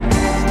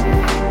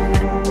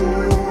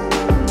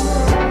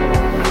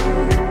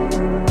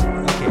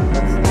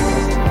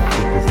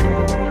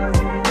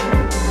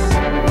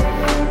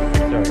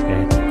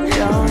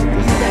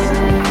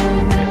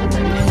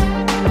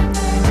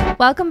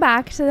Welcome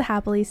back to the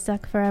Happily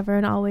Stuck Forever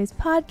and Always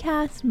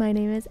podcast. My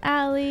name is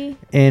Allie.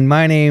 And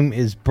my name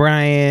is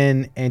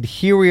Bryan. And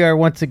here we are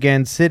once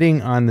again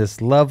sitting on this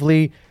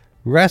lovely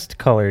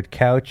rust-colored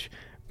couch,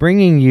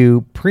 bringing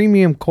you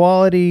premium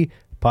quality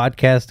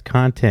podcast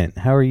content.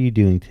 How are you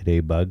doing today,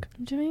 Bug?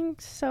 I'm doing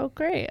so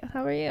great.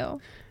 How are you?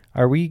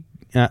 Are we...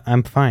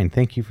 I'm fine.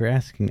 Thank you for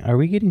asking. Are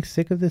we getting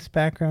sick of this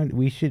background?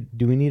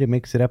 Do we need to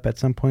mix it up at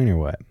some point or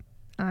what?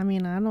 I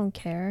mean, I don't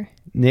care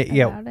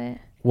about it.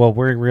 Well,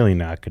 we're really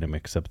not going to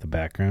mix up the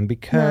background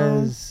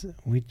because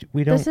we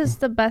don't... This is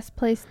the best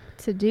place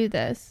to do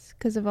this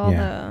because of all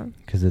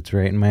because it's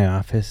right in my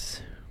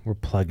office. We're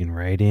plugging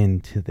right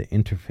into the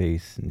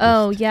interface.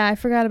 And yeah, I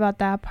forgot about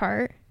that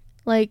part.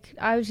 Like,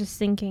 I was just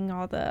thinking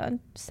all the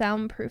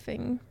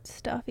soundproofing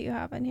stuff you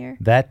have in here.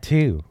 That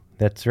too.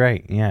 That's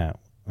right. Yeah.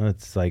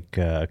 It's like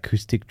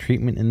acoustic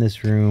treatment in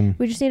this room.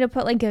 We just need to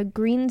put like a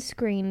green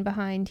screen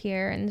behind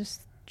here and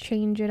just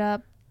change it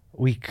up.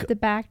 The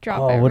backdrop.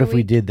 Oh, what if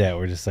we did that?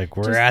 We're just like,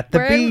 we're at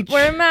the beach.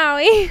 We're in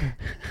Maui.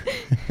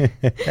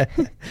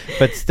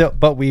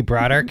 but we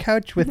brought our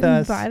couch with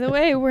us. By the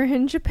way, we're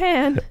in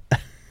Japan.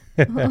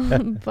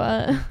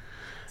 But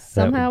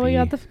somehow we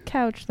got the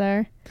couch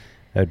there.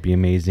 That'd be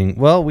amazing.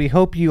 Well, we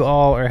hope you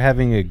all are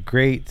having a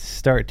great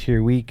start to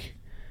your week.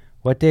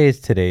 What day is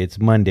today? It's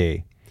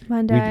Monday.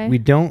 We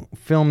don't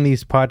film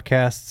these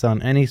podcasts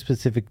on any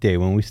specific day.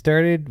 When we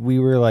started, we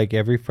were like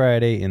every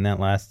Friday, and that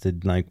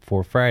lasted like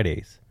 4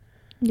 Fridays.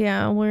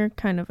 Yeah, we're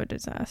kind of a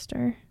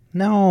disaster.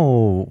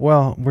 No,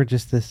 well, we're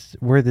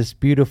this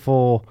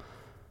beautiful,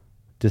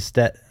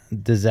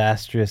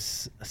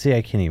 disastrous. See,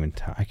 I can't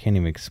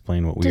even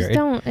explain what we are. Just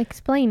don't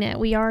explain it.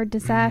 We are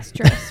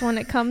disastrous when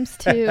it comes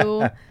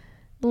to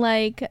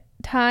like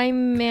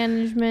time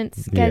management,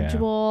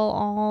 schedule,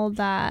 all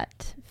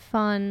that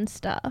fun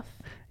stuff.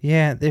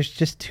 Yeah, there's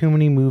just too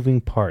many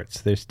moving parts.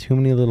 There's too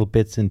many little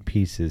bits and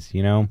pieces,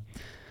 you know?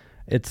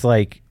 It's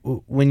like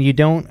when you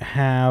don't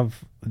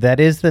have...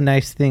 That is the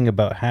nice thing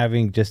about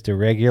having just a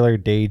regular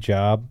day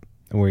job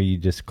where you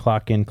just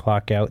clock in,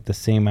 clock out the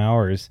same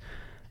hours.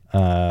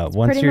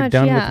 Once you're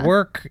done with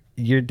work,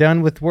 you're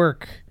done with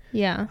work.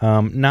 Yeah.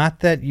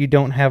 Not that you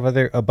don't have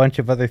a bunch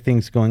of other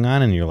things going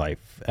on in your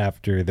life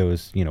after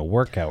those,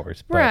 work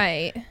hours. But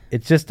right.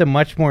 It's just a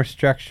much more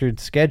structured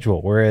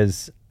schedule,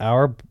 whereas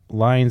our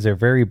lines are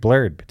very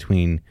blurred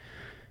between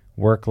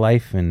work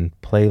life and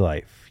play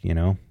life,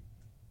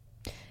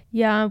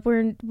 Yeah,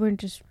 we're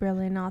just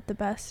really not the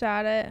best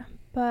at it,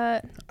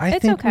 but I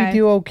think we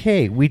do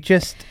okay. We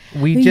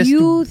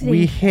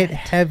hit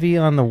heavy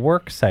on the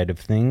work side of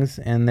things,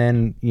 and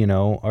then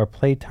our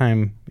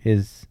playtime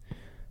is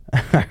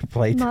our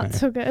playtime. Not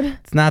so good.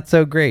 It's not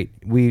so great.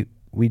 We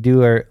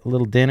do our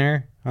little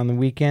dinner on the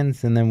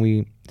weekends, and then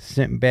we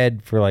sit in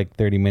bed for like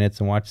 30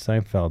 minutes and watch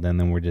Seinfeld, and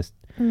then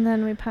and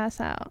then we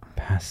pass out.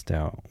 Passed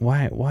out.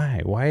 Why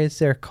is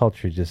there a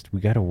culture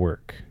we got to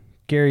work?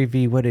 Gary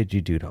V, what did you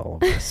do to all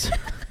of us?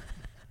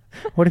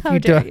 What have you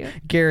done?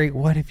 Gary,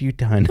 what have you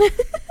done?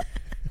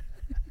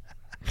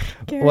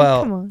 Gary,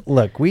 well, come on.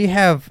 Look, we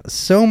have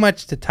so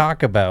much to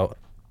talk about.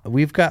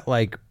 We've got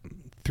like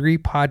 3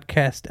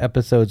 podcast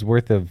episodes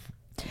worth of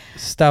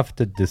stuff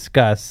to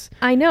discuss.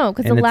 I know,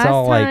 because the last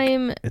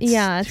time,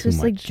 it's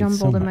just like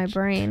jumbled in my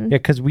brain. Yeah,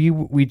 because we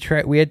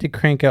had to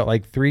crank out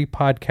like 3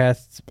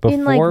 podcasts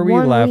before we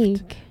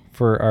left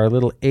for our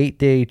little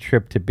 8-day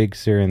trip to Big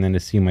Sur and then to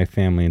see my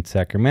family in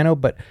Sacramento.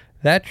 But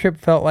that trip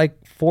felt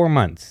like 4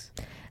 months.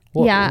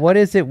 What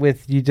is it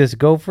with you just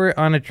go for it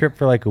on a trip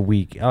for like a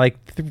week? Like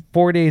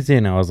 4 days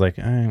in, I was like,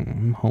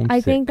 I'm homesick.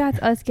 I think that's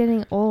us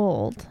getting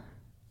old.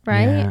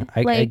 Right? Yeah,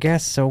 I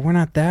guess so. We're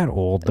not that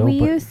old, though. We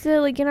used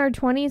to, like, in our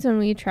 20s when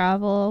we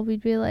travel,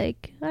 we'd be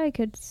like, I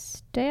could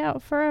stay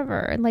out forever.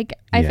 And, like,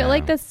 I feel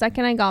like the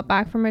second I got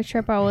back from a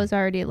trip, I was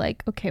already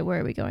like, okay, where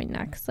are we going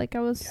next? Like,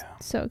 I was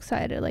so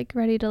excited, like,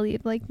 ready to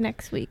leave, like,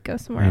 next week, go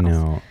somewhere else.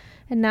 Know.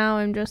 And now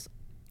I'm just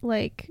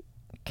like,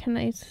 can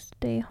I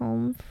stay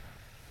home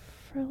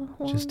for a little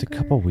longer? Just a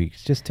couple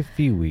weeks, just a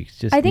few weeks,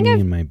 just me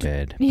in my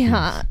bed.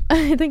 Yeah,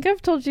 I think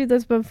I've told you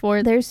this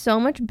before. There's so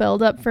much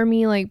buildup for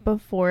me, like,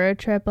 before a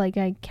trip. Like,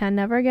 I can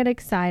never get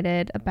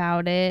excited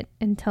about it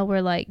until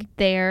we're, like,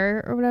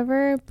 there or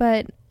whatever.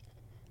 But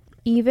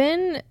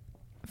even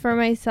for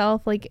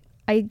myself, like,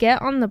 I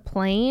get on the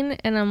plane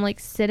and I'm, like,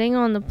 sitting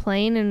on the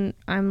plane and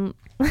I'm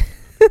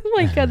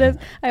like, I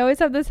always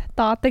have this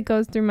thought that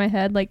goes through my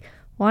head, like,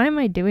 why am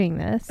I doing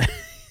this?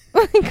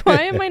 Like,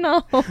 why am I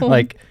not home?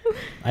 Like,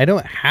 I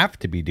don't have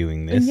to be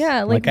doing this.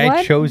 Yeah, like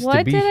I chose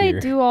to be here. What did I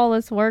do all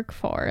this work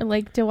for?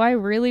 Like, do I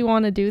really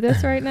want to do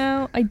this right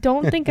now? I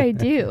don't think I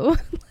do.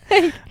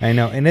 I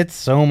know, and it's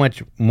so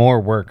much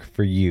more work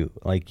for you.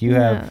 Like, you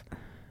have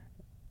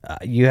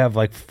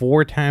like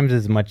 4 times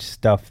as much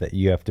stuff that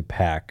you have to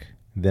pack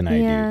than I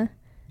do.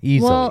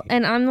 Easily. Well,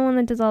 and I'm the one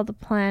that does all the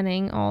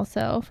planning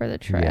also for the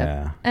trip.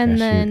 Yeah. And Gosh,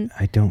 then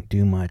I don't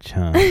do much,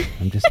 huh?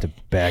 I'm just a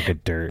bag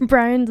of dirt.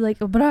 Brian's like,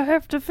 but I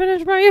have to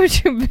finish my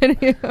YouTube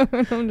video.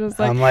 And I'm just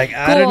like, I'm like, cool.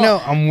 I don't know.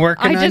 I'm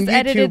working on YouTube I just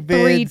edited 3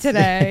 vids.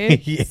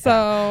 today. Yeah.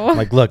 So. I'm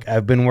like, look,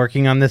 I've been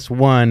working on this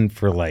one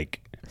for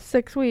like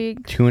 6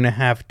 weeks.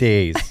 2.5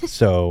 days.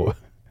 So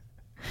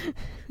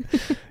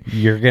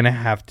you're going to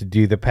have to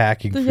do the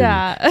packing for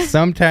me.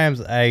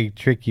 Sometimes I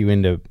trick you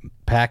into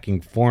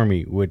packing for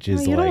me, which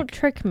is you don't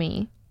trick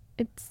me.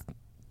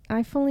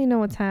 I fully know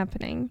what's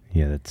happening.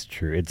 Yeah, that's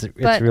true. It's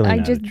but really I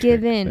not just a trick,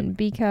 give in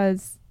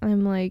because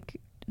I'm like,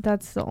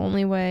 that's the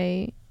only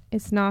way.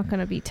 It's not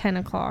going to be 10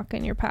 o'clock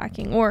and you're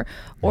packing,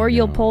 or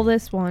you'll pull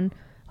this one.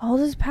 I'll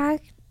just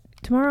pack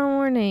tomorrow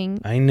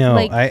morning. I know.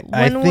 Like,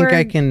 I think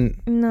I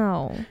can.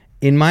 No.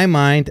 In my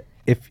mind,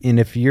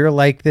 if you're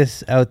like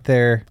this out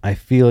there, I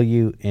feel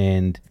you,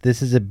 and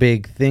this is a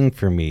big thing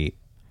for me.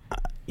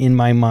 In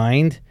my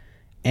mind,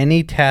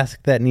 any task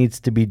that needs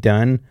to be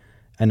done,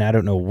 and I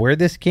don't know where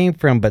this came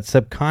from, but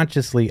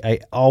subconsciously, I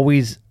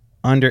always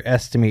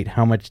underestimate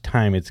how much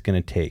time it's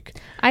going to take.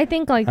 I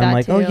think like I'm that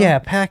like, too. oh yeah,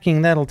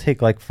 packing, that'll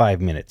take like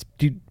 5 minutes.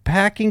 Dude,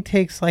 packing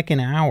takes like an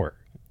hour.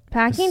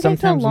 Packing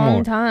takes a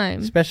long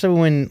time. Especially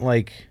when,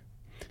 like,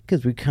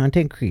 because we're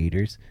content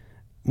creators,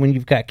 when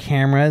you've got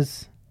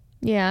cameras,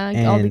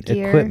 and all the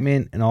gear,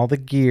 equipment, and all the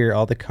gear,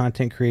 all the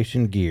content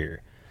creation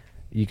gear.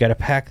 You got to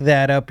pack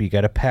that up. You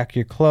got to pack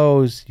your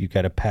clothes. You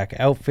got to pack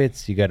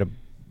outfits. You got to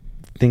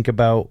think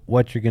about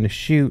what you're going to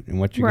shoot and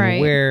what you're going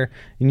to wear.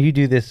 And you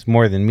do this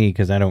more than me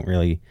because I don't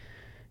really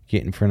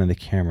get in front of the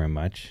camera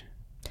much.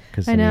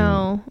 I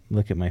know.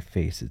 Look at my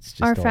face. It's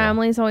just our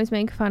families always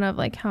make fun of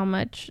how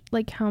much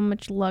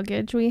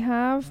luggage we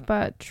have,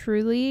 but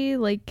truly,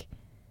 like,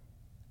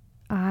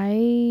 I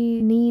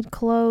need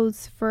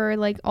clothes for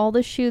like all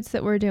the shoots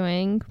that we're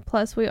doing.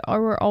 Plus, we're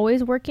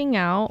always working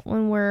out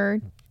when we're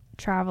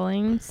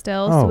traveling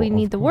still, so we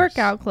need the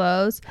workout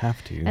clothes.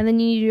 Have to. And then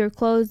you need your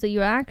clothes that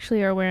you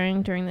actually are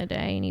wearing during the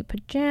day. You need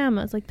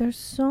pajamas. Like, there's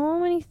so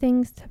many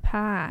things to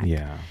pack.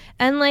 Yeah.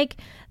 And like,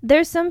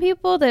 there's some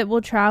people that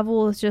will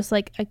travel with just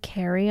like a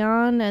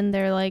carry-on, and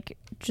they're like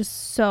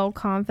just so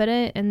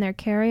confident in their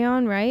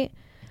carry-on, right?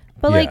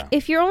 But like,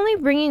 if you're only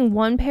bringing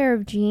one pair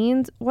of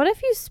jeans, what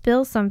if you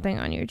spill something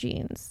on your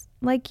jeans?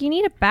 Like, you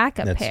need a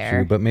backup pair. That's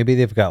true, but maybe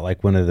they've got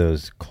like one of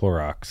those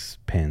Clorox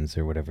pens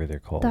or whatever they're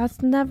called.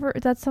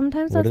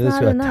 Sometimes what that's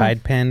not a enough.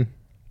 Tide pen?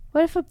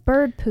 What if a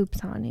bird poops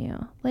on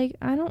you? Like,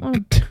 I don't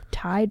want to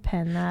Tide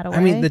pen that away. I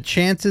mean, the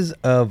chances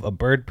of a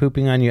bird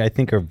pooping on you, I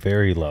think, are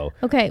very low.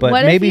 Okay, but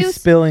what maybe if you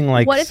spilling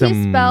like what if some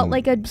you spelled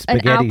like an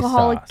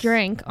alcoholic sauce.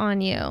 drink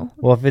on you?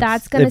 Well, if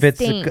it's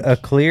stink. a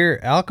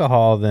clear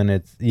alcohol, then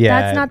it's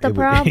that's not the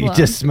problem. You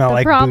just smell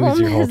like booze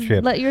your whole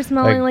trip. That you're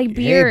smelling like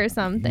beer or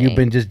something. You've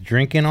been just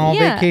drinking all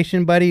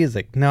vacation, buddy. It's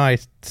like, no, I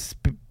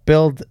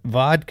spilled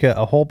vodka,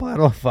 a whole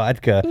bottle of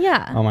vodka,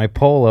 on my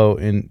polo,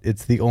 and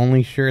it's the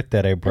only shirt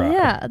that I brought.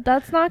 Yeah,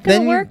 that's not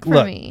gonna work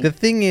for me. The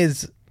thing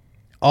is,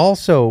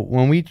 also,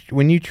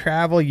 when you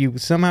travel, you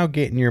somehow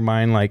get in your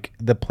mind like,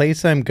 the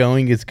place I'm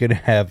going is going to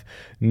have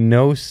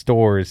no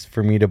stores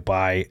for me to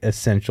buy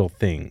essential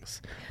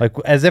things, like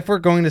as if we're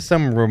going to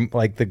some room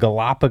like the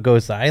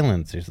Galapagos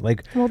Islands or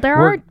like. Well, there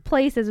are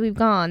places we've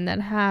gone that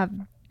have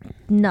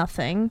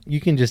nothing. You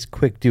can just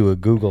quick do a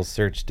Google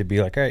search to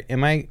be like, all right,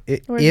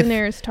 where's the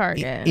nearest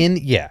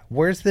Target?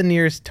 Where's the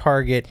nearest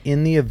Target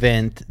in the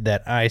event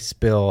that I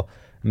spill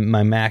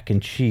my mac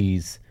and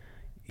cheese?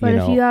 But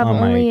if you have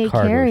only a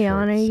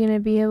carry-on, are you going to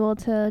be able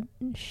to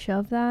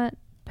shove that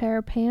pair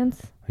of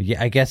pants?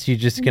 Yeah, I guess you're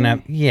just going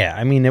to... Yeah,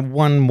 I mean,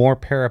 one more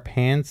pair of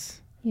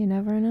pants. You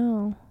never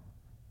know.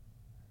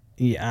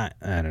 Yeah,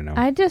 I don't know.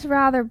 I'd just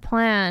rather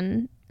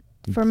plan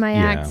for my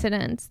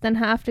accidents than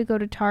have to go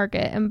to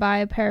Target and buy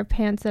a pair of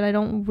pants that I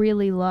don't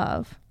really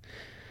love.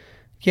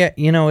 Yeah,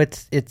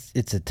 it's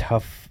a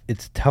tough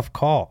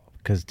call,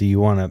 because do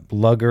you want to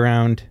lug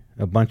around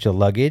a bunch of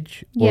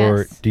luggage,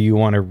 or do you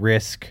want to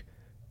risk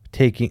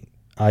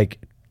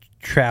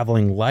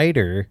traveling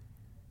lighter,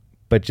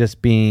 but just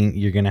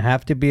you're going to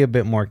have to be a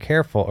bit more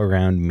careful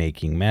around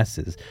making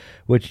messes,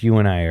 which you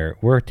and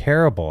we're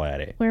terrible at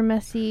it. We're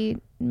messy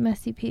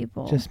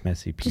people. Just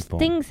messy people. Just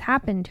things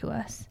happen to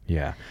us.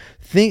 Yeah.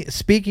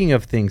 Speaking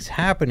of things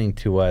happening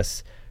to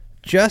us,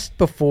 just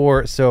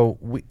before, so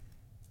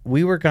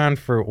we were gone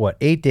for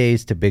 8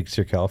 days to Big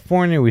Sur,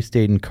 California. We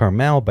stayed in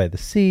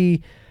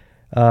Carmel-by-the-Sea,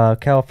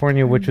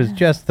 California, which was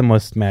just the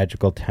most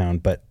magical town.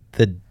 But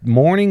the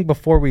morning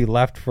before we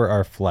left for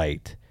our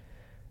flight,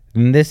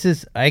 and this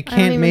is, I don't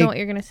even know what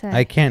you're going to say.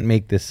 I can't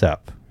make this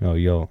up. Oh,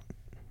 you're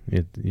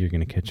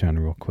going to catch on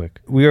real quick.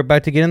 We were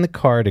about to get in the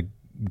car to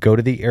go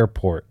to the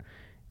airport,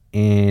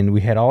 and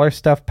we had all our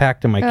stuff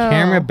packed in my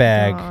camera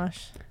bag.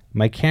 Gosh.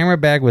 My camera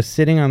bag was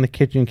sitting on the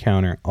kitchen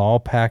counter, all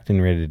packed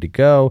and ready to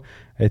go.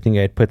 I think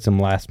I had put some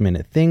last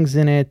minute things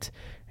in it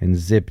and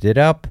zipped it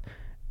up.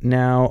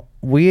 Now,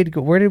 where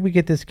did we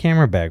get this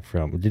camera bag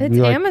from?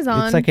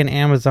 Amazon. It's like an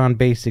Amazon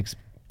Basics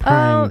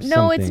Prime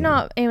no, it's something.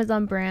 not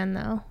Amazon brand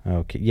though.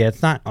 Okay. Yeah,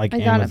 it's not like I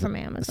Amazon. got it from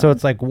Amazon. So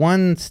it's like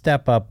one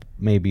step up,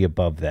 maybe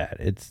above that.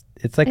 It's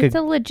like it's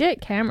a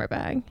legit camera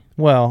bag.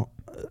 well,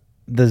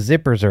 the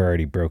zippers are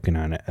already broken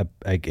on it.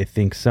 I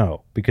think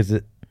so, because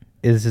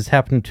this has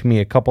happened to me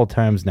a couple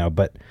times now.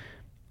 But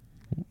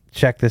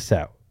check this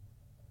out: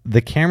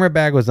 the camera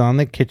bag was on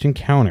the kitchen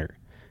counter,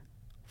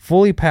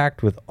 fully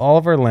packed with all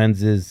of our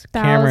lenses,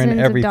 camera, and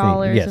everything.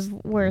 Thousands of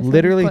dollars worth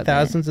literally of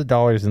thousands of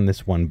dollars in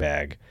this one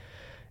bag.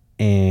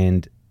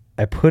 And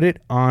I put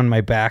it on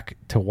my back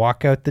to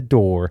walk out the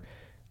door,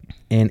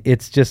 and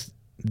it's just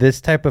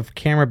this type of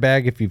camera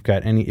bag. If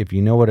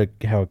you know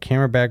how a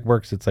camera bag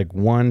works, it's like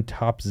one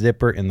top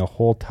zipper and the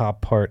whole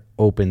top part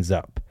opens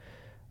up,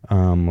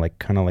 like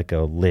kind of like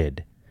a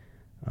lid,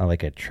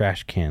 like a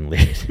trash can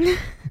lid.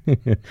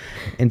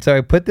 And so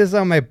I put this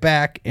on my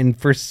back, and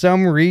for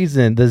some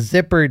reason the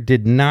zipper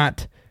did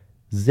not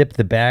zip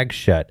the bag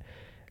shut,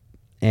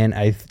 and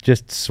I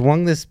just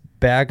swung this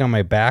bag on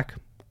my back.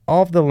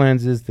 All of the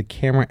lenses, the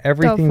camera,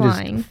 everything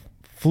just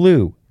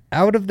flew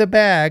out of the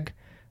bag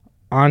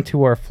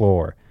onto our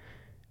floor.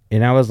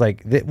 And I was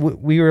like,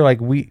 we were like,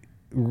 we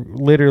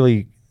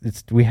literally,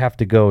 we have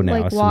to go now.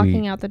 Like so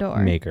walking out the door.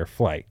 Make our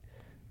flight.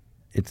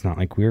 It's not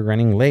like we were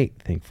running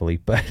late, thankfully,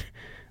 but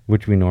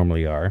which we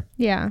normally are.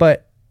 Yeah.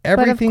 But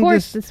everything But of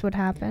course this would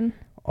happen.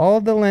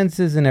 All the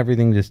lenses and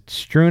everything just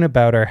strewn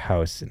about our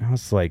house. And I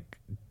was like,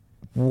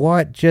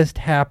 what just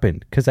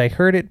happened? Because I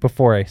heard it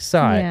before I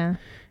saw it.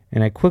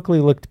 And I quickly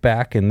looked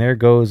back, and there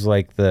goes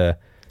like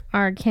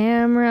our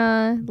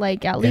camera,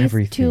 like at least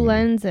everything. 2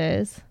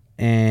 lenses.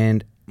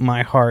 And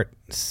my heart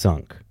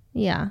sunk.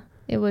 Yeah,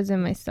 it was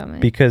in my stomach.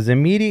 Because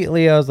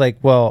immediately I was like,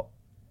 well,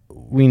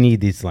 we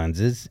need these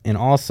lenses, and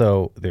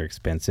also they're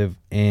expensive,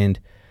 and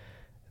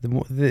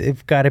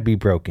they've got to be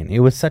broken. It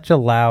was such a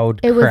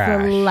loud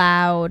crash. It was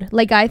loud.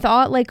 Like I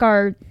thought like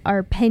our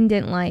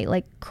pendant light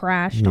like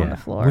crashed on the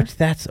floor. Which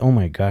oh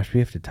my gosh, we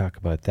have to talk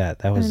about that.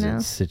 That was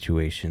a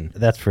situation.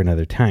 That's for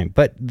another time.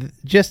 But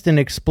just an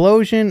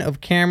explosion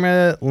of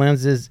camera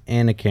lenses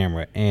and a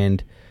camera.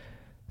 And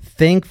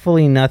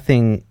thankfully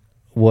nothing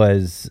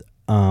was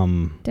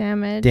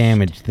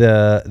damaged.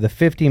 The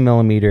 50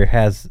 millimeter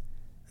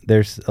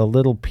there's a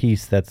little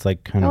piece that's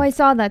like kind of... I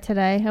saw that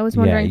today. I was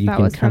wondering if that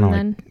was from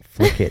then.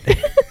 Flick it.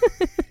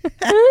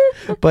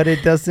 But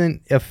it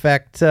doesn't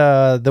affect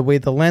the way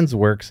the lens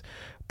works.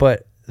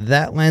 But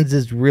that lens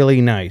is really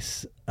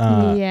nice.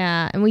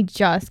 Yeah, and we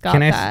just got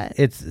that.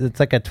 It's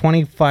like a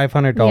 $2,500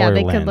 lens. Yeah,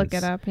 they could look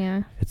it up,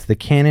 yeah. It's the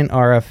Canon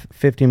RF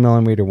 50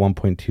 millimeter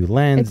 1.2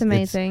 lens. It's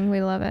amazing.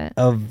 We love it.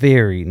 A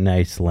very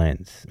nice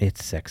lens.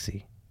 It's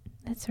sexy.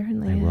 It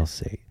certainly is. I will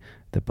say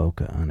the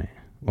bokeh on it.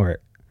 Or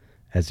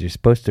as you're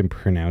supposed to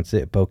pronounce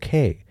it,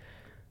 bouquet.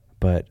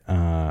 But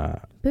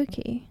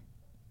Buki.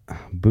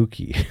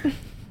 Buki.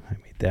 I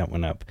made that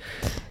one up.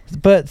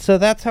 But so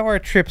that's how our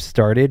trip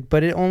started,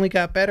 but it only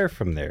got better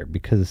from there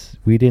because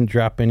we didn't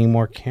drop any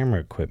more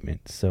camera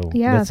equipment. So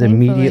that's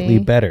thankfully. Immediately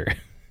better.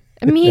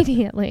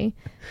 Immediately.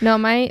 No,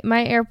 my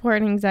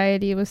airport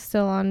anxiety was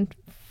still on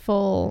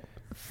full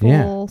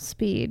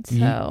speed.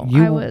 So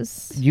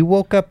You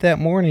woke up that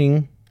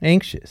morning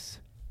anxious.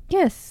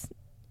 Yes.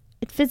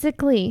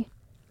 Physically.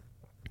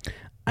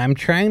 I'm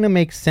trying to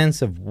make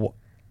sense of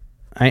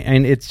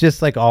and it's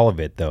just like all of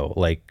it though,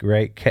 like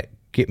right,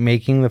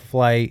 making the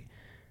flight,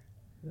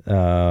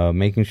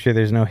 making sure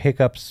there's no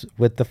hiccups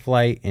with the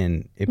flight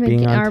and it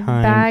being on our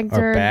time.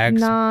 Our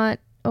bags are not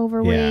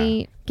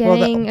overweight. Yeah. Well,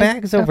 the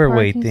bags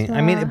overweight thing. Spot.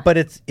 I mean, but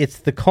it's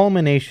the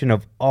culmination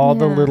of all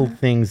the little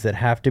things that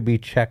have to be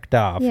checked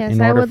off. Yes, in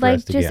order I would for us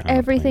like to just get on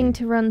everything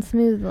to run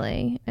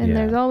smoothly, and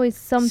there's always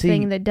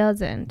something that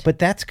doesn't. But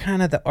that's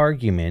kind of the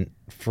argument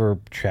for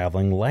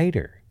traveling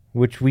lighter.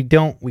 Which we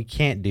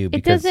can't do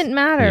because... It doesn't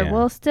matter.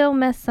 We'll still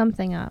mess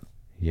something up.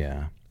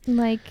 Yeah.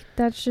 Like,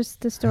 that's just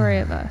the story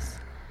of us.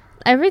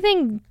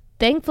 Everything,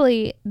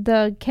 thankfully,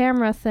 the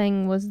camera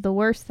thing was the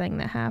worst thing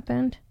that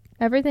happened.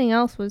 Everything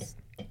else was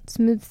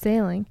smooth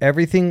sailing.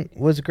 Everything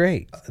was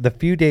great. The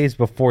few days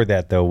before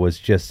that, though, was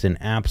just an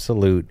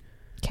absolute...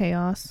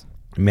 chaos.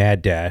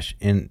 Mad dash.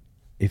 And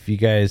if you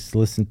guys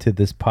listen to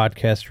this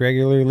podcast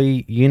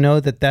regularly, you know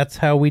that that's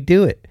how we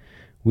do it.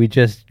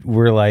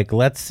 We're like,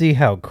 let's see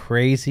how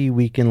crazy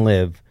we can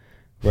live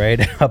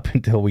right up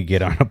until we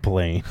get on a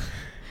plane.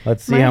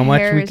 Let's see how much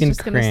we can cram. My hair is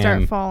just going to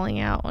start falling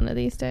out one of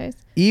these days.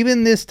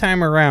 Even this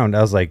time around, I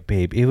was like,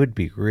 babe, it would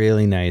be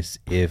really nice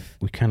if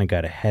we kind of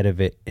got ahead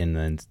of it. And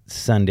then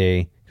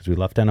Sunday, because we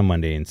left on a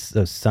Monday, and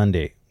so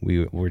Sunday,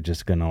 we're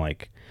just going to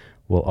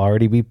we'll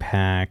already be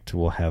packed.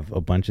 We'll have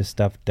a bunch of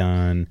stuff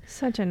done.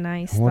 Such a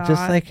nice We'll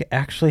just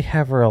actually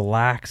have a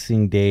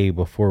relaxing day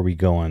before we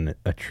go on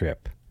a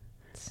trip.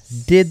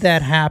 Did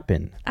that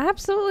happen?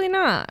 Absolutely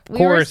not.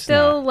 We were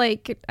still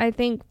I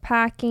think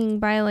packing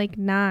by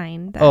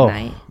 9 that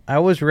night. I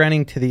was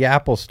running to the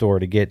Apple store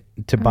to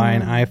buy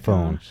an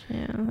iPhone. Gosh.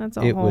 Yeah, that's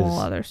a whole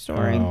other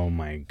story. Oh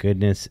my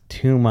goodness,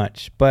 too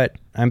much. But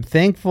I'm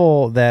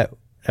thankful that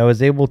I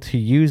was able to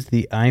use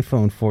the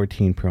iPhone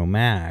 14 Pro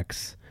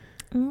Max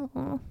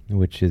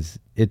which is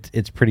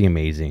it's pretty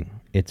amazing.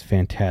 It's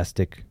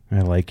fantastic.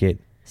 I like it.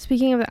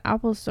 Speaking of the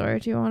Apple Store,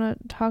 do you want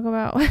to talk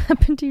about what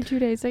happened to you 2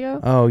 days ago?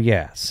 Oh,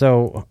 yeah.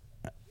 So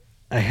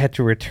I had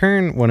to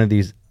return one of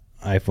these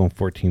iPhone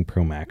 14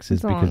 Pro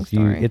Maxes because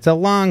it's a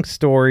long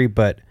story,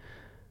 but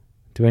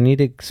do I need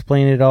to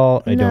explain it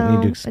all? I don't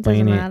need to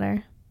explain it. Doesn't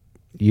matter.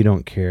 You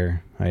don't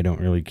care. I don't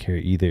really care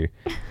either.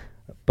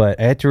 But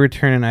I had to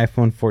return an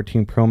iPhone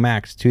 14 Pro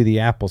Max to the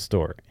Apple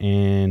Store.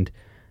 And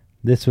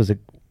this was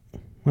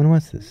when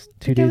was this?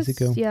 2 days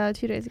ago? Yeah,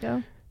 2 days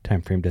ago.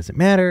 Time frame doesn't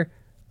matter.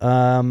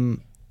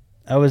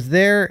 I was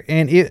there,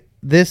 and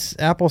this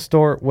Apple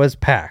Store was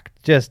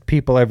packed. Just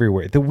people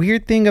everywhere. The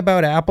weird thing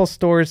about Apple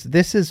stores,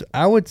 this is,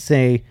 I would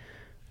say,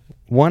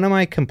 one of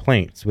my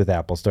complaints with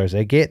Apple stores.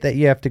 I get that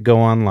you have to go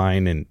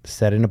online and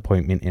set an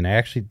appointment, and I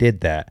actually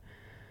did that.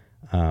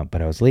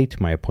 But I was late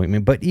to my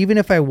appointment. But even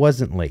if I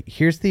wasn't late,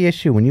 here's the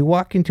issue. When you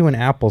walk into an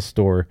Apple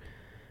store,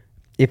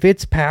 if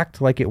it's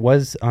packed like it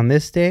was on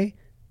this day,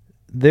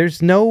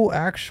 there's no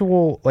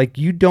actual, like,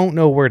 you don't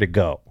know where to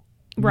go.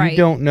 Right. You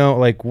don't know,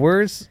 like,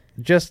 where's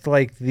just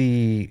like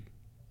the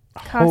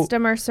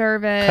customer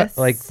service,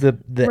 like the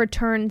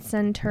return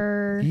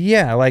center.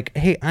 Yeah, like,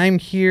 hey, I'm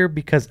here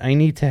because I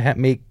need to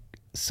make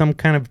some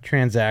kind of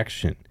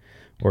transaction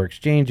or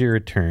exchange a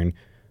return.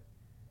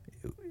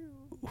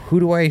 Who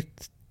do I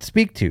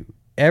speak to?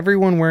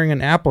 Everyone wearing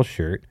an Apple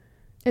shirt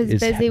is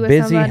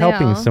busy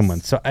helping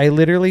someone. So I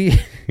literally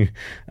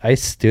I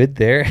stood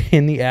there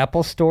in the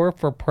Apple store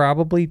for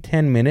probably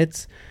 10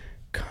 minutes,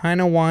 kind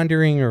of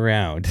wandering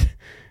around,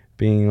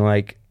 being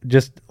like,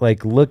 just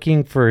like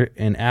looking for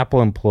an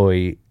Apple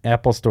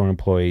Store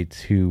employee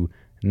to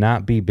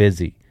not be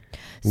busy,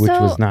 which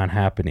was not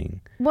happening.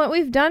 What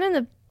we've done in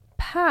the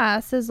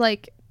past is,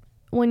 like,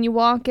 when you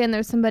walk in,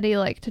 there's somebody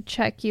like to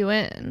check you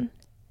in.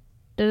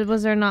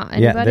 Was there not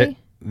anybody? Yeah,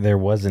 there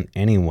wasn't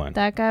anyone.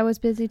 That guy was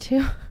busy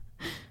too.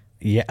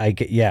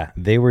 Yeah,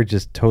 they were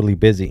just totally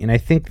busy. And I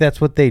think that's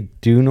what they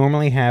do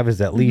normally have, is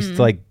at least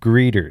like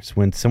greeters.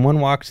 When someone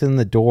walks in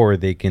the door,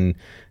 they can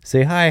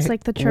say hi. It's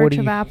like the Church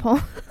of Apple.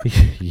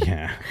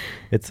 Yeah.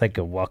 It's like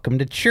a welcome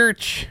to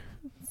church.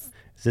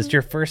 Is this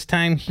your first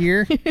time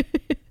here? Do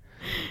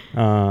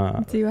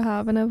you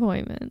have an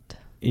appointment?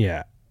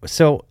 Yeah.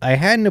 So I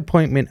had an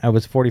appointment. I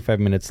was 45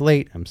 minutes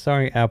late. I'm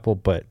sorry, Apple,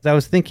 but I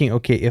was thinking,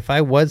 okay, if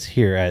I was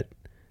here at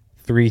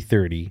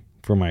 3:30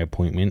 for my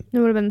appointment, it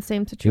would have been the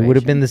same situation. It would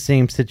have been the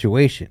same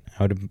situation.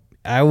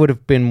 I would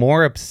have been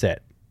more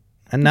upset.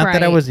 And not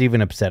that I was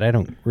even upset. I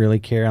don't really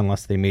care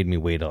unless they made me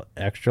wait an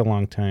extra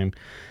long time.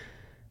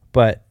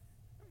 But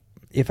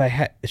if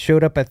I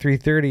showed up at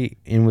 3:30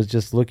 and was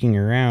just looking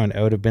around,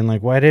 I would have been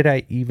like, why did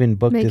I even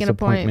book this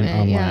appointment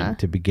online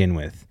to begin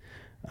with?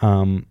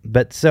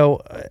 But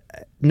so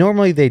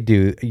normally they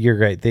do. You're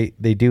right.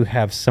 They do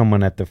have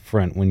someone at the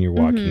front when you're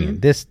walking in.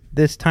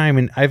 This time,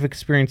 and I've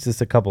experienced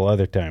this a couple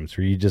other times,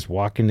 where you just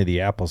walk into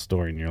the Apple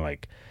Store and you're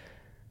like,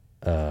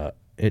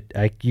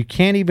 you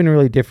can't even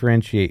really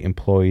differentiate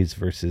employees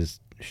versus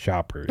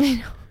shoppers.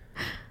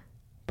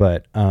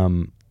 But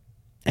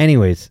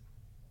anyways,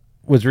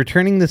 was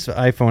returning this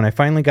iPhone. I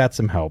finally got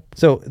some help.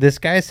 So this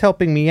guy's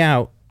helping me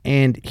out,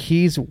 and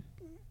he's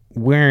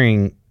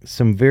wearing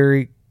some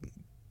very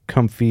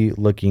comfy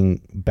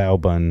looking bow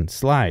bun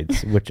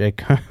slides, which if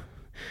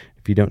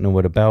you don't know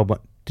what a bow bun,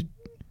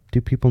 do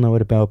people know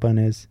what a bow bun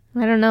is?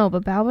 I don't know,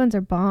 but bow buns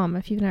are bomb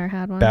if you've never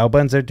had one. Bow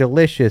buns are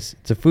delicious.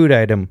 It's a food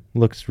item.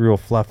 Looks real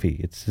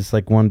fluffy. It's just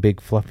like one big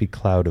fluffy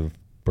cloud of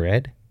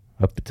bread.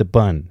 It's a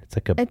bun.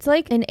 It's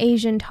like an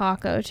Asian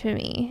taco to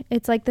me.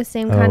 It's like the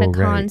same kind of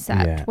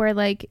concept where,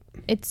 like,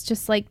 it's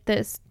just like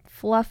this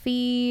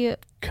fluffy,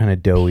 kind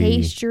of doughy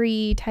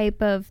pastry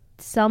type of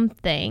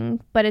something,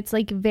 but it's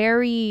like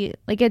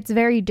it's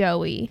very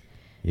doughy.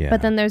 Yeah.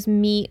 But then there's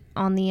meat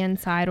on the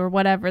inside or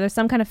whatever. There's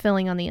some kind of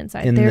filling on the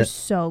inside. And they're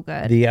so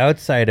good. The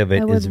outside of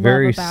it is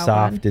very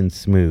soft and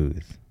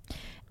smooth.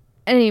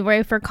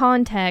 Anyway, for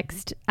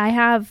context, I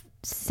have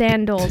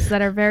sandals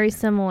that are very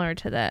similar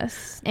to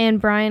this,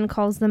 and Bryan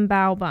calls them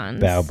bow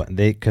buns.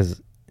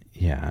 Because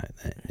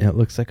it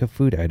looks like a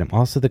food item.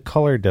 Also, the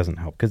color doesn't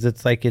help, because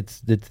it's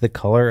the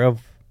color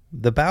of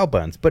the bow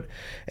buns, but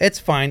it's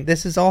fine.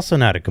 This is also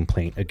not a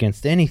complaint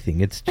against anything.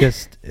 It's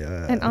just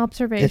an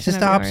observation. It's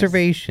just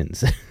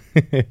observations,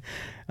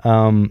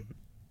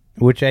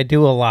 which I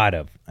do a lot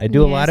of. I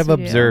do a lot of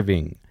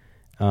observing.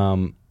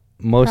 Most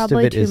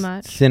Probably of it is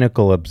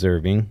cynical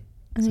observing.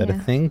 Is that a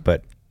thing?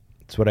 But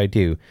it's what I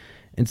do.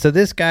 And so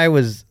this guy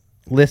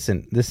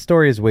listen, this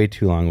story is way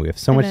too long. We have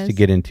so much to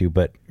get into,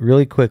 but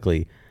really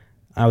quickly,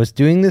 I was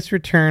doing this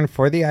return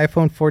for the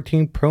iPhone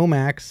 14 Pro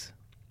Max,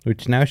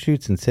 which now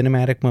shoots in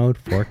cinematic mode,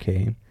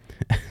 4K.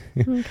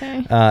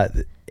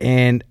 Okay.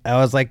 And I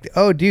was like,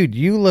 oh, dude,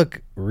 you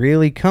look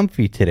really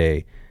comfy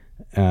today.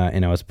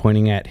 And I was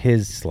pointing at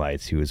his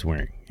slides he was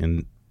wearing.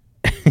 And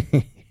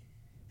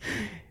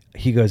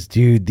he goes,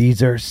 dude,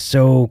 these are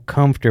so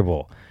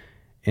comfortable.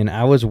 And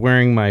I was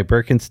wearing my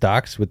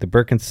Birkenstocks with the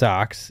Birken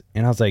socks.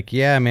 And I was like,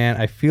 yeah, man,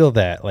 I feel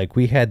that. Like,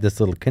 we had this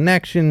little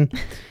connection.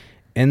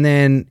 And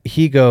then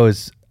he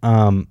goes,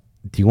 do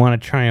you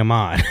want to try them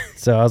on?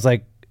 So I was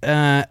like,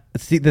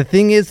 see, the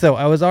thing is, though,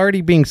 I was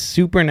already being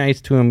super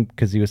nice to him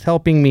because he was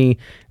helping me.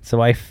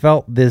 So I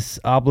felt this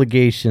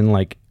obligation,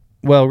 like,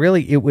 well,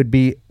 really, it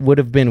would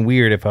have been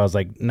weird if I was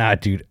like, nah,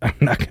 dude, I'm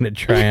not going to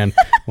try on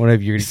one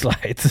of your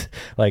slides.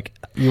 Like,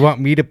 you want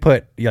me to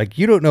put, like,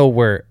 you don't know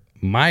where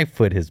my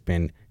foot has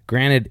been.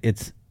 Granted,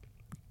 it's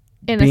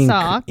in a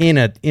sock. In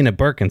a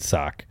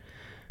Birkenstock.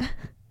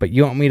 But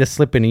you want me to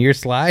slip into your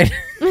slide?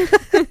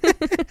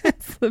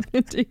 Slip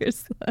into your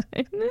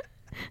slide.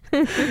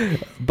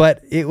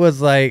 But it was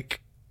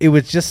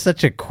just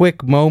such a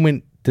quick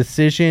moment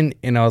decision,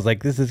 and I was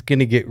like, this is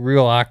gonna get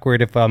real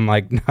awkward if I'm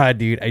like, nah,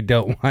 dude, I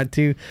don't want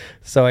to.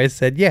 So I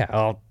said, yeah,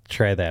 I'll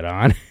try that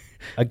on.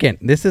 Again,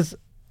 this is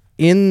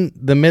in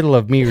the middle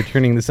of me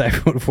returning this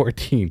iPhone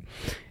 14,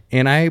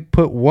 and I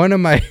put one of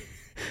my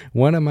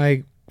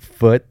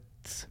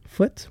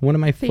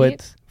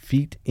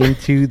feet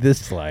into this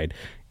slide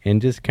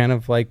and just kind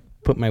of like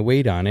put my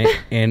weight on it,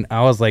 and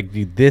I was like,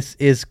 dude, this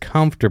is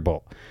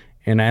comfortable.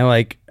 And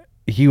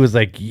he was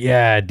like,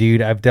 yeah,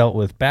 dude, I've dealt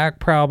with back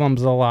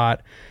problems a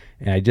lot,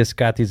 and I just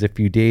got these a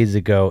few days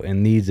ago,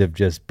 and these have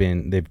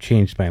they've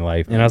changed my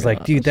life. And I was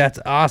like, dude, that's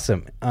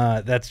awesome.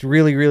 That's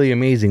really, really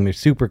amazing. They're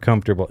super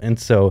comfortable. And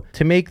so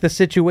to make the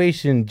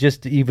situation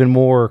just even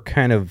more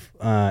kind of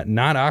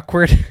not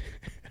awkward,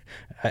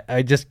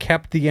 I just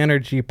kept the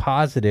energy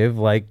positive.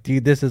 Like,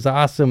 dude, this is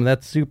awesome.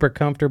 That's super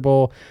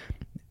comfortable.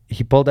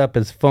 He pulled up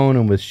his phone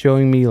and was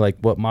showing me like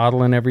what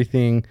model and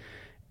everything.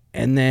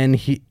 And then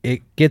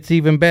it gets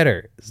even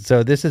better.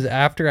 So this is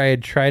after I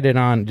had tried it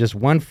on just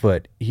one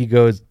foot. He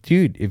goes,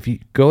 dude, if you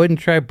go ahead and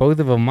try both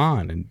of them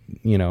on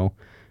and,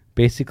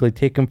 basically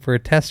take them for a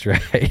test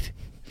ride.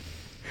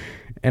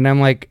 And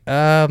I'm like,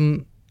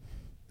 well,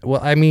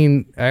 I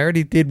mean, I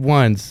already did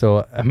one,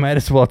 so I might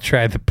as well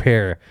try the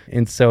pair.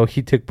 And so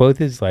he took both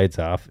his lights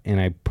off,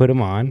 and I put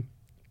them on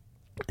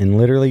and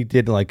literally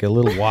did like a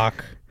little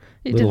walk,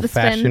 little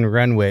fashion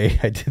runway.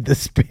 I did the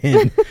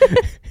spin.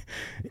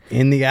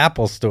 In the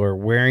Apple Store,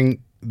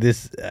 wearing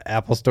this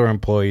Apple Store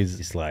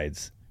employee's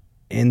slides.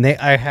 And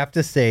I have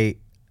to say,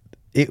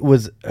 it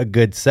was a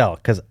good sell,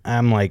 because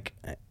I'm like,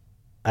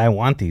 I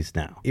want these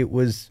now. It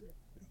was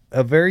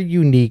a very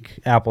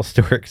unique Apple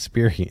Store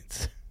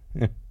experience.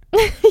 Yeah,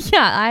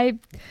 I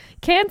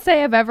can't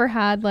say I've ever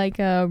had like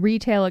a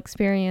retail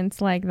experience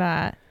like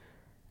that.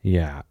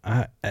 Yeah.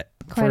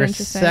 For a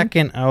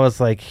second, I was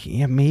like,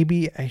 yeah,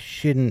 maybe I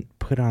shouldn't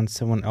put on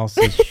someone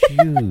else's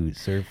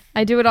shoes. Or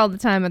I do it all the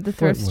time at the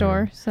thrift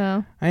store.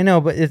 So I know,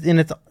 but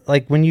it's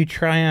like when you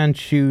try on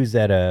shoes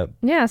at a...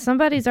 Yeah,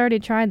 somebody's already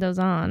tried those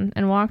on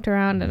and walked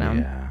around in them.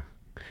 Yeah.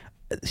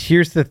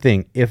 Here's the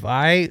thing. If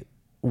I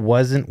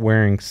wasn't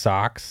wearing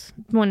socks...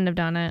 Wouldn't have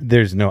done it.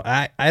 There's no...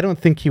 I don't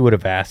think he would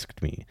have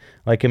asked me.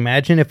 Like,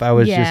 imagine if I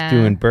was just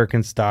doing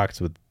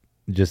Birkenstocks with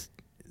just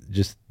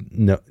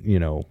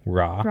no,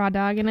 raw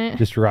dogging it.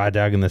 Just raw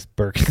dogging this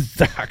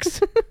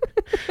Birkenstocks.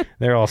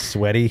 They're all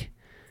sweaty,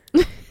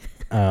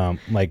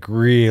 like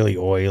really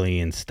oily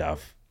and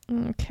stuff.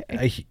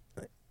 Okay.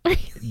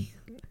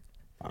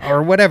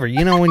 Or whatever.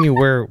 When you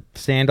wear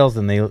sandals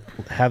and they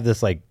have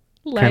this like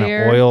kind of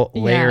oil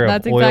layer of oil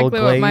glaze. That's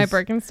exactly what my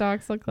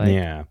Birkenstocks look like.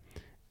 Yeah.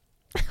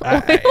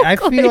 I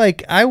feel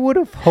like I would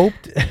have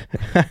hoped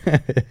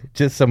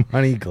just some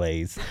honey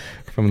glaze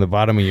from the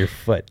bottom of your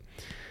foot.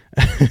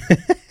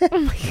 Oh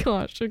my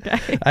gosh,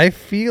 okay. I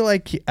feel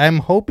like I'm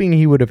hoping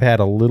he would have had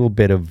a little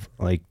bit of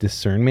like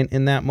discernment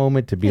in that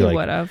moment to be he like,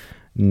 would have.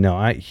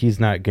 No,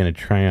 he's not going to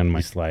try on my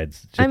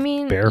slides just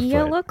barefoot.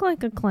 You look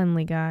like a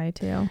cleanly guy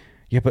too.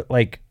 Yeah, but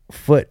like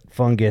foot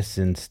fungus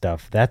and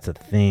stuff, that's a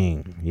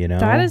thing,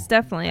 That is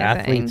definitely a thing.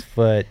 Athlete's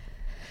foot.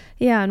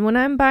 Yeah, and when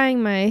I'm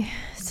buying my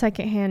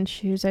secondhand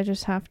shoes, I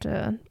just have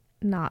to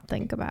not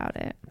think about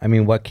it. I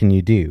mean, what can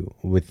you do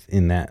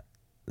in that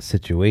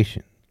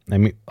situation? I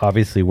mean,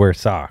 obviously wear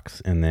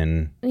socks, and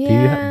then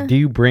do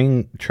you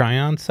bring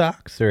try-on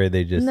socks, or are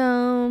they just...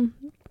 No,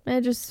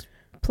 I just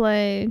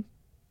play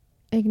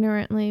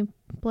ignorantly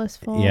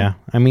blissful. Yeah,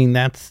 I mean,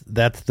 that's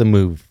the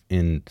move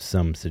in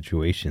some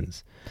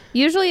situations.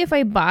 Usually if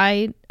I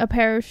buy a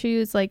pair of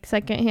shoes, like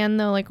secondhand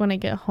though, like when I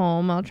get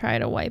home, I'll try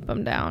to wipe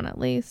them down at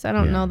least. I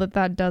don't know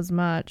that does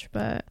much,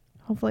 but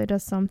hopefully it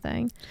does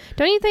something.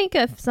 Don't you think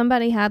if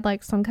somebody had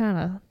like some kind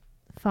of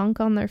funk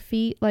on their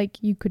feet, like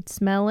you could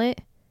smell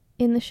it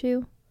in the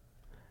shoe,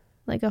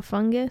 like a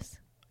fungus?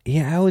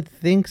 Yeah, I would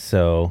think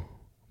so,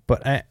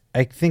 but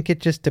I think it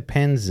just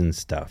depends and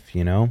stuff,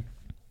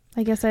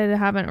 I guess I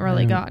haven't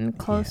really gotten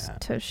close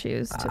to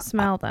shoes to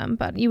smell them,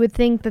 but you would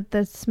think that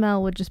the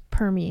smell would just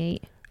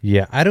permeate.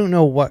 Yeah, I don't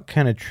know what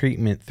kind of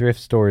treatment thrift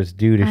stores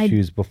do to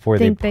shoes before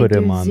they put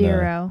them on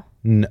zero.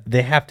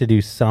 They have to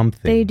do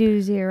something. They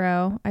do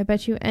zero. I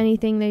bet you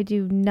anything they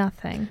do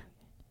nothing.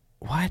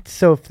 What?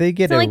 So if they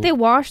get It's not like they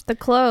wash the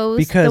clothes.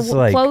 Because, the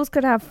like, clothes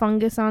could have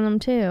fungus on them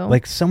too.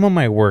 like some of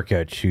my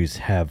workout shoes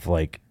have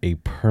like a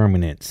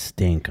permanent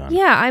stink on them.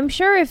 Yeah, I'm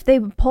sure if they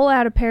pull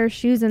out a pair of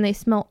shoes and they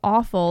smell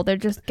awful, they're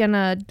just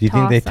gonna. Do you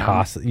think they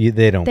toss?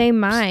 They don't. They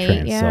might. try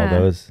and sell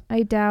those.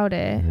 I doubt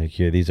it. Like,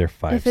 here, these are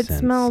 5 If it cents.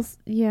 smells,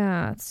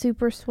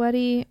 super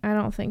sweaty, I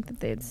don't think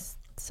that they'd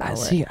sell it.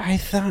 See, I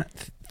thought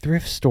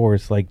thrift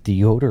stores like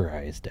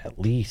deodorized at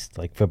least,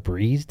 like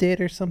Febreze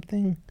did or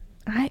something.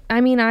 I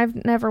mean,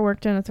 I've never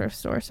worked in a thrift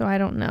store, so I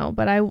don't know.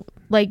 But I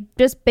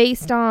just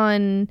based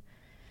on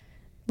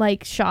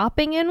like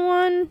shopping in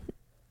one,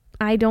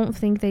 I don't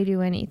think they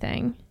do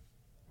anything.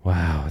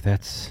 Wow,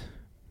 that's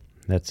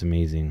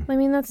amazing. I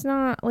mean, that's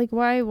not like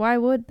why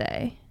would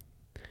they?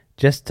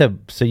 Just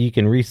so you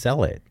can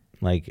resell it.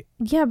 Like,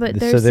 yeah, but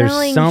they're so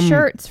there's selling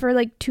shirts for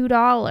like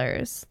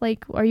 $2.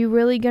 Like, are you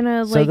really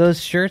gonna like? So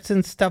those shirts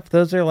and stuff,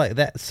 those are like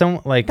that.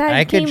 That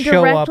I came could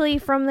show directly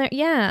up from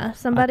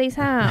somebody's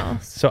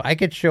house. So I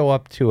could show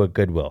up to a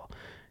Goodwill,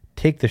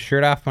 take the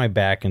shirt off my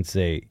back, and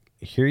say,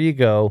 "Here you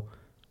go.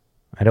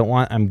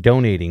 I'm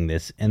donating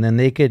this," and then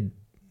they could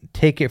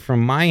take it from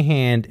my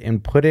hand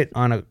and put it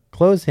on a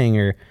clothes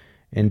hanger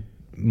and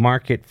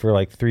mark it for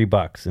like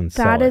 $3 and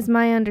sell it. That is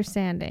my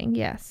understanding.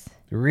 Yes.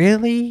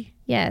 Really?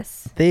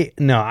 Yes. They've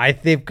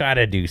got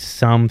to do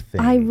something.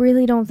 I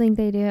really don't think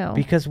they do.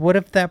 Because what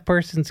if that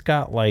person's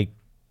got like,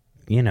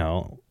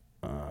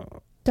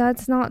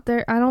 that's not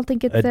their. I don't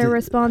think it's their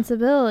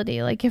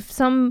responsibility. Like if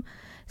some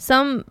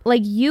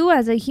like you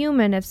as a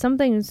human, if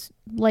something's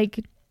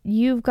like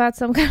you've got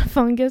some kind of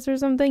fungus or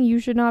something, you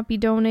should not be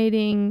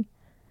donating.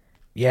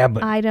 Yeah,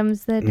 but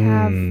items that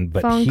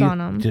have funk on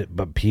them.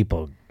 But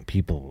people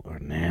are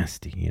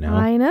nasty,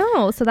 I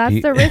know. So that's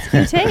the risk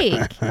you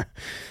take.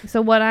 So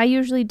what I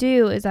usually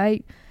do is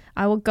I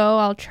will go,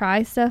 I'll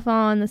try stuff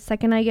on. The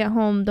second I get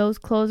home, those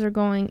clothes are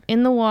going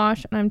in the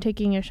wash and I'm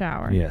taking a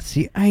shower. Yeah,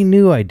 see, I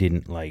knew I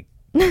didn't like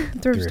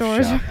thrift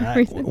stores.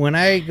 When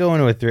I go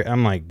into a thrift,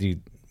 I'm like,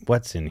 dude,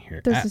 what's in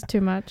here? This is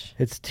too much.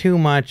 It's too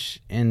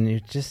much, and you're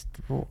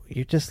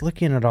just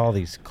looking at all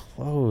these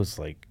clothes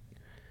like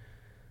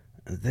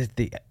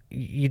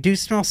you do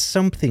smell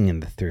something in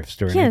the thrift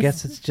store. Yes. And I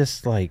guess it's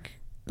just like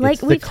it's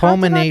the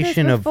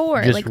culmination of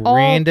just like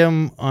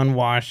random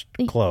unwashed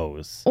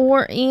clothes.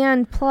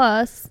 And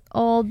plus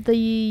all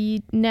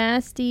the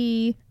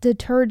nasty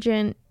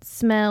detergent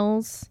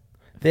smells.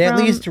 They at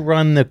least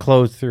run the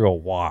clothes through a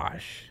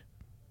wash.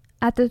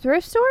 At the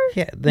thrift store?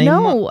 Yeah.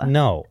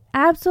 No.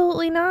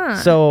 Absolutely not.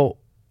 So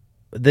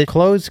the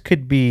clothes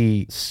could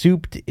be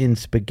souped in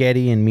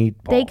spaghetti and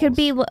meatballs. They could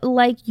be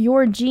like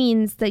your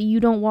jeans that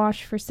you don't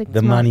wash for 6 months.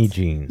 The money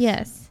jeans.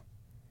 Yes.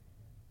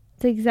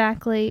 It's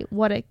exactly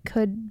what it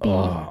could be.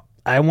 Oh,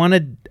 I want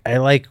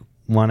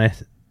to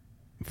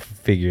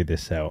figure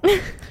this out.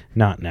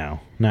 Not now.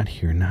 Not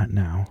here. Not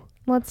now.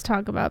 Let's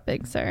talk about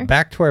Big Sur.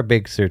 Back to our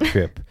Big Sur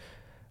trip.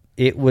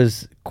 It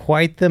was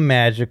quite the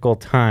magical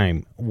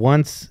time.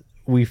 Once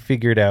we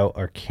figured out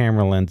our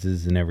camera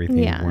lenses and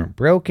everything weren't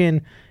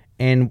broken,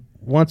 and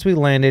once we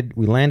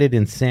landed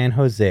in San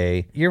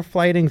Jose. Your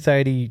flight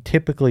anxiety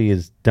typically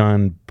is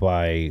done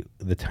by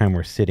the time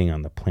we're sitting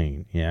on the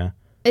plane, yeah?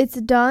 It's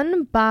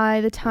done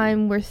by the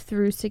time we're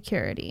through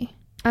security.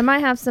 I might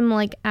have some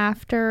like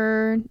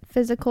after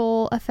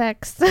physical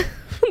effects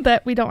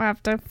that we don't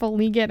have to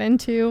fully get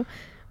into,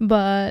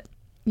 but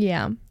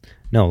yeah.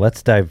 No,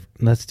 let's do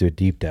a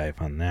deep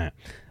dive on that.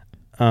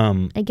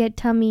 I get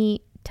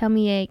tummy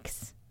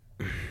aches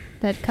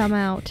that come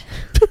out.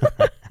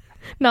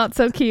 Not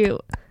so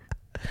cute.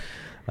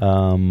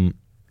 Yeah,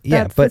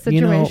 that's but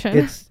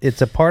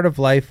it's a part of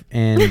life,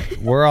 and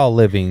we're all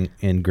living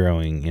and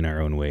growing in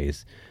our own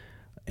ways.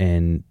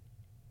 And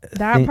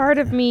that part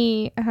of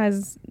me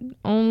has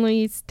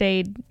only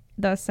stayed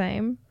the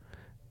same.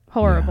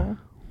 Horrible.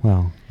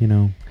 Yeah.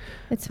 Well,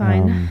 it's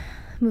fine.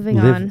 Moving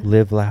on.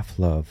 Live, laugh,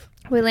 love.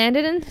 We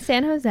landed in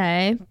San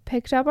Jose,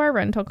 picked up our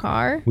rental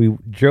car. We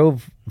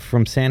drove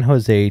from San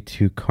Jose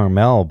to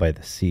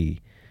Carmel-by-the-Sea.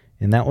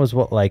 And that was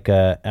like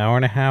a hour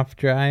and a half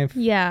drive?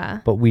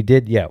 Yeah. But we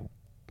did,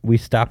 we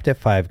stopped at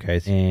Five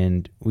Guys,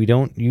 and we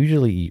don't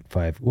usually eat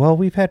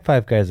we've had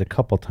Five Guys a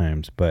couple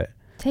times, but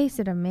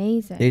tasted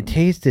amazing. It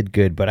tasted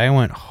good, but I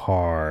went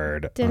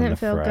hard. Didn't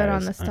feel good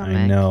on the stomach.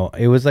 I know.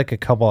 It was like a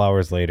couple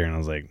hours later, and I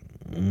was like,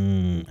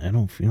 I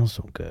don't feel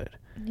so good.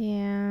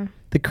 Yeah.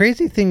 The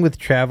crazy thing with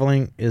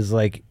traveling is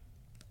like,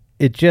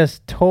 it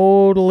just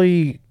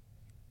totally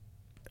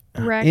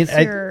wrecks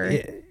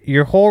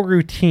your whole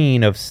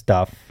routine of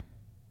stuff.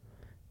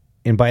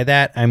 And by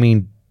that, I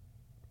mean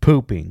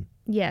pooping.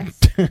 Yes.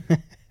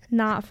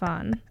 Not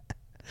fun.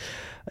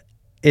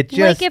 It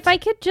just, like if I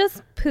could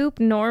just poop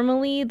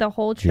normally the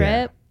whole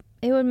trip,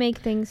 it would make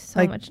things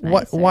so much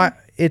nicer. What?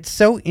 It's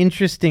so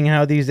interesting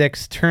how these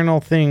external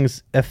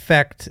things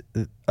affect,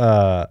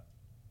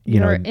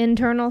 your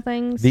internal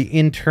things. The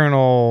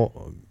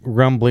internal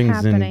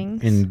rumblings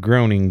and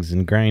groanings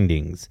and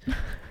grindings.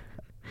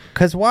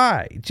 Because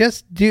why?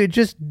 Just do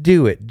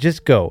it.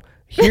 Just go.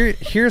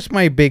 Here's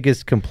my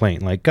biggest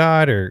complaint. Like,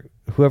 God or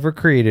whoever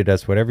created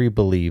us, whatever you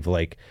believe,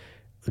 like,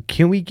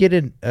 can we get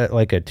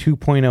like a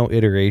 2.0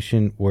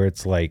 iteration where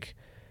it's like,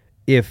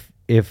 if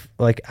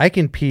like I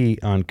can pee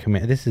on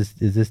command. Is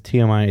this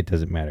TMI? It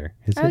doesn't matter.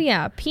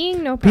 Yeah,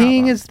 peeing no problem.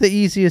 Peeing is the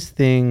easiest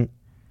thing.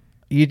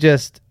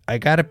 I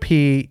gotta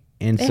pee,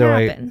 and It so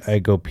happens. I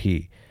go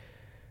pee.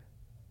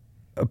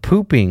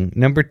 Pooping,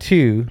 number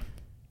 2,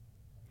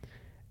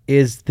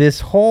 is this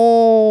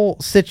whole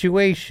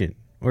situation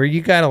where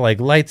you gotta like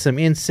light some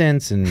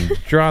incense and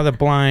draw the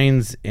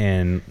blinds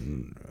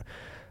and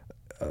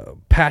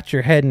pat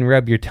your head and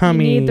rub your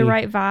tummy. You need the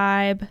right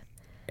vibe.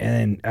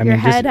 And Your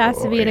head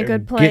has to be in a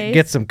good place.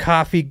 Get some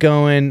coffee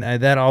going.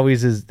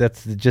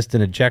 That's just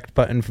an eject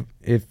button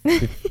if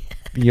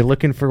you're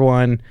looking for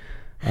one,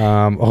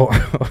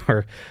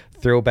 or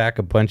throw back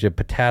a bunch of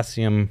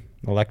potassium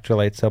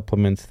electrolyte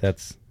supplements.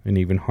 That's an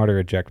even harder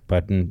eject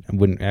button. I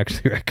wouldn't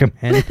actually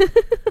recommend.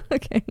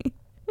 Okay.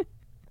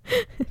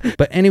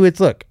 But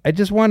anyways, look, I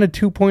just want a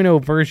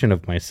 2.0 version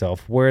of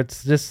myself where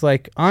it's just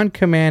like on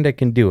command I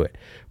can do it.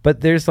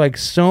 But there's like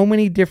so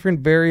many different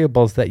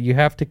variables that you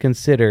have to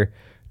consider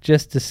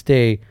just to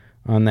stay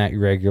on that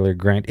regular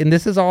grind. And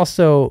this is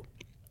also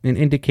an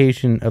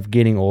indication of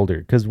getting older,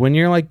 because when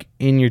you're like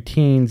in your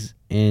teens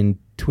and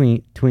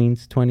tweens,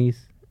 20s.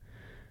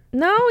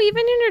 No, even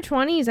in your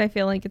 20s, I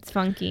feel like it's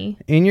funky.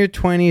 In your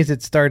 20s,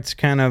 it starts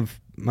kind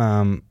of,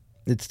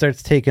 it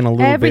starts taking a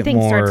little Everything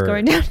bit more. starts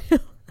going downhill.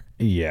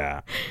 Yeah.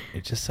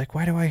 It's just like,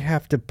 why do I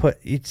have to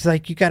it's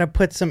like you got to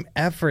put some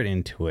effort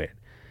into it.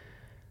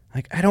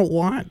 Like, I don't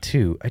want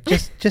to. I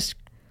just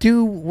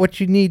do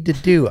what you need to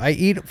do. I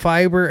eat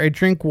fiber. I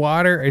drink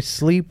water. I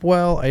sleep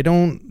well.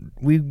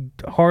 We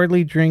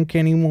hardly drink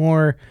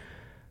anymore.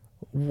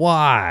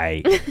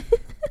 Why?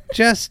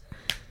 just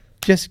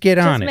get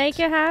on it. Just make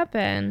it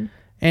happen.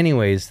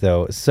 Anyways,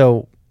 though,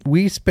 so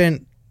we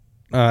spent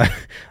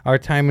our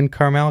time in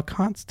Carmel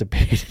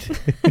constipated.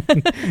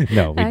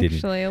 No, we didn't.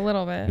 Actually, a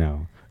little bit.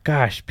 No.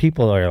 Gosh,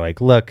 people are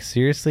like, look,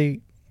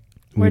 seriously,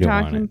 We're don't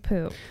want talking it.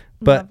 poop.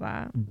 But Love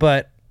that.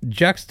 but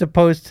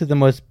juxtaposed to the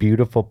most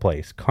beautiful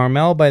place,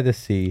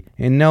 Carmel-by-the-Sea,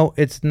 and no,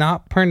 it's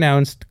not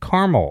pronounced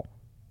Carmel.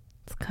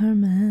 It's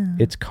Carmel.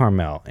 It's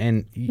Carmel,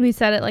 and We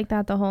said it like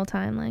that the whole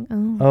time, like,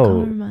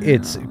 Carmel.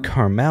 it's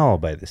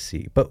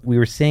Carmel-by-the-Sea. But we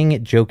were saying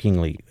it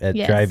jokingly at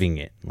Yes. driving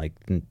it, like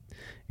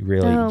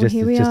really.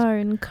 Here we are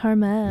in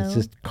Carmel. It's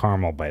just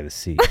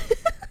Carmel-by-the-Sea.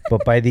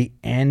 But by the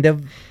end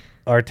of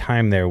our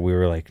time there, we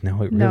were like,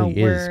 no, it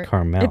really is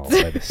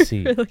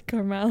Carmel-by-the-Sea. Really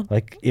Carmel.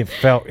 Like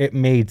it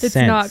made sense.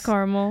 It's not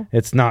caramel.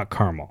 It's not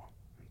caramel.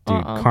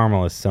 Dude,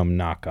 caramel is some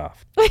knockoff.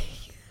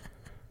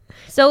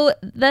 So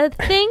the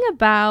thing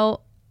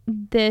about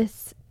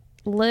this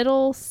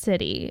little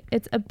city,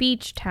 it's a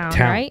beach town,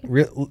 right?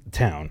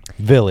 Town,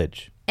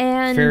 village,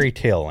 And fairy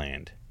tale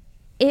land.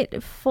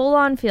 it full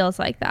on feels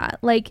like that.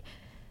 Like,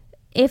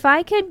 if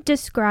I could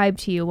describe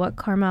to you what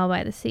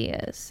Carmel-by-the-Sea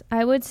is,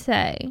 I would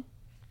say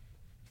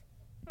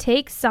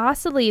take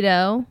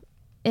Sausalito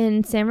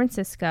in San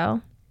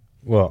Francisco.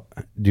 Well,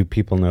 do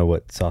people know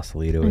what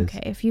Sausalito is?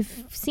 Okay, if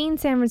you've seen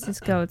San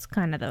Francisco, it's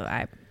kind of the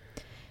vibe.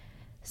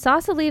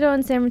 Sausalito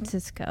in San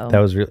Francisco. That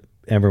was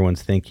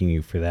everyone's thanking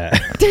you for that.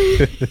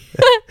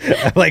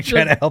 I'm like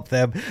trying to help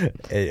them.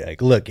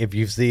 Like, look, if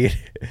you see it.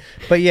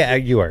 But yeah,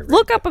 you are right.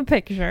 Look up a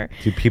picture.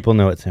 Do people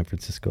know what San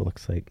Francisco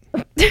looks like?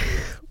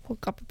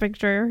 Look up a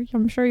picture.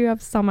 I'm sure you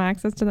have some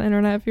access to the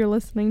internet if you're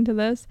listening to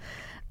this.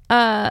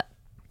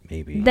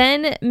 Maybe.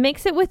 Then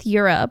mix it with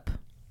Europe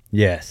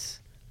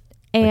Yes.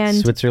 and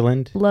Like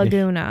Switzerland.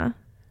 Laguna.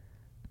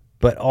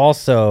 But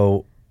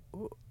also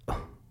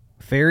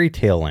fairy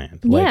tale land.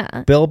 Yeah.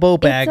 Like Bilbo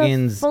It's a Baggins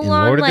in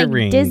full-on, Lord of the like,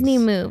 Rings. Disney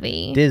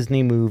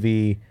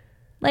movie.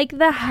 Like,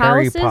 the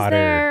Harry houses Potter.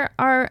 there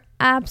are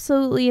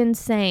absolutely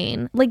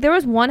insane. Like, there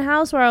was one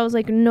house where I was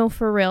like, no,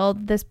 for real.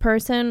 This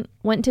person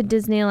went to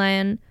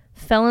Disneyland,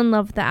 fell in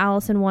love with the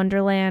Alice in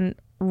Wonderland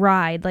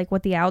ride, like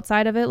what the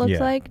outside of it looks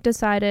like,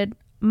 decided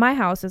my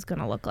house is going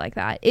to look like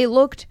that. It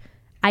looked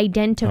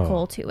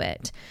identical to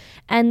it.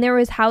 And there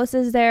was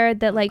houses there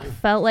that like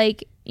felt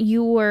like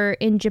you were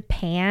in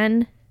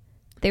Japan.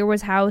 There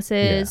was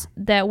houses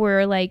that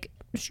were like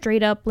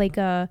straight up like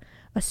a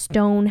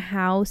stone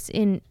house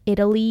in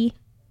Italy.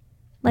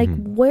 Like,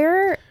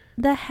 where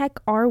the heck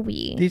are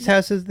we? These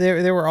houses,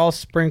 they were all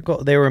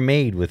sprinkled. They were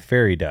made with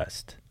fairy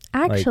dust.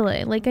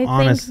 Actually, like I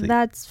honestly. think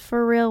that's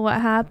for real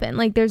what happened.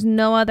 Like, there's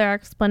no other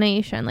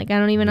explanation. Like, I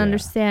don't even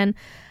understand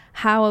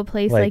how a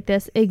place like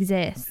this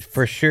exists.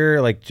 For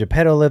sure, like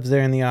Geppetto lives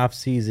there in the off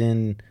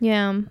season.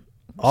 Yeah.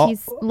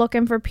 He's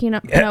looking for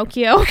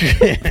Pinocchio.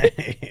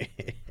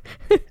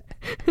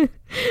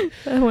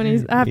 When he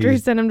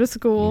sent him to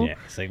school. Yeah,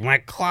 it's like, my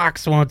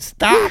clocks won't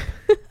stop.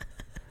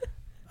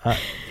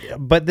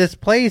 But this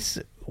place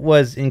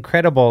was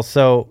incredible.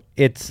 So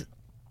it's,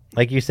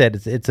 like you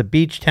said, it's a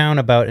beach town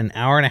about an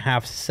hour and a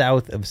half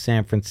south of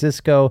San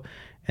Francisco.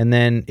 And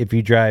then if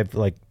you drive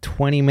like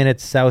 20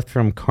 minutes south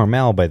from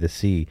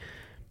Carmel-by-the-Sea,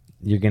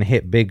 you're going to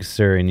hit Big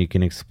Sur and you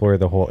can explore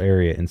the whole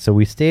area. And so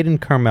we stayed in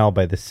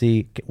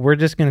Carmel-by-the-Sea. We're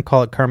just going to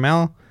call it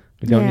Carmel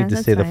We don't need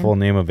to say the full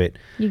name of it.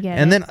 You get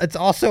and it. then it's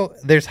also,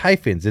 there's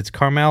hyphens. It's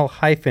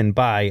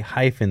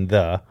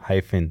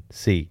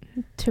Carmel-by-the-Sea.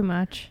 Too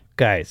much.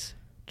 Guys,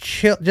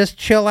 just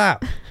chill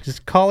out.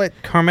 Just call it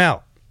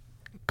Carmel.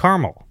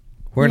 Carmel.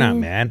 We're not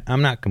mad.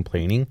 I'm not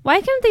complaining.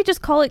 Why can't they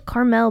just call it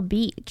Carmel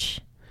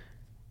Beach?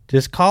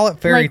 Just call it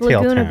Fairy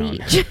Tale Laguna Town.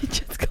 Beach.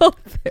 Just call it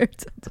Fairy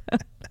Tale Town.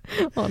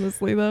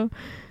 Honestly, though.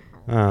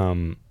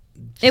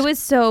 It was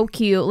so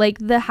cute. Like,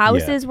 the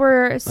houses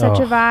were such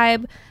a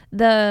vibe.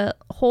 The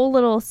whole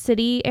little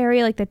city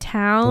area, like the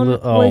town,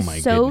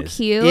 was so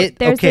cute.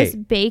 There's this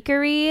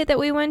bakery that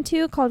we went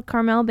to called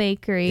Carmel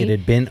Bakery. It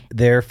had been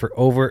there for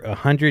over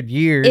 100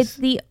 years. It's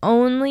the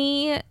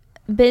only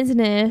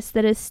business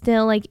that is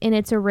still like in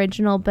its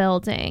original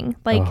building.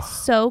 Like,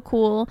 so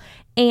cool.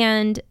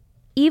 And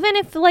even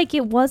if like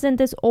it wasn't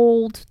this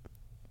old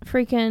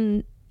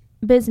freaking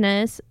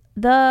business,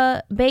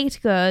 the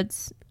baked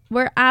goods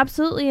were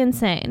absolutely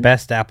insane.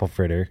 Best apple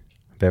fritter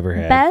I've ever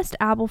had. Best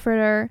apple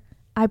fritter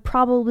I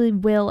probably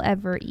will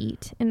ever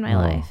eat in my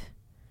life.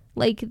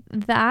 Like,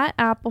 that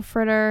apple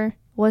fritter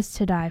was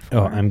to die for.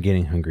 Oh, I'm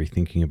getting hungry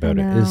thinking about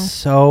it. It's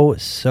so,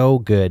 so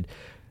good.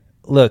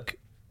 Look,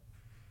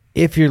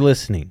 if you're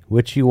listening,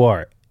 which you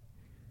are,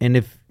 and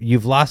if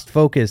you've lost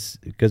focus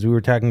because we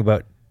were talking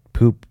about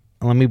poop,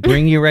 let me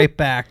bring you right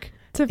back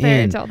to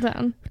Fairy Tale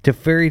Town. To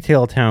Fairy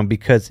Tale Town,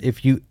 because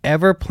if you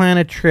ever plan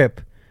a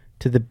trip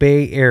to the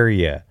Bay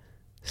Area,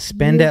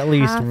 spend at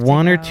least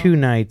 1 or 2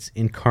 nights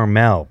in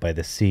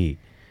Carmel-by-the-Sea.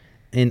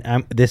 And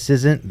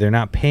they're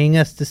not paying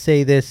us to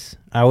say this.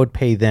 I would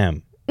pay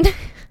them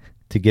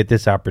to get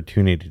this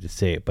opportunity to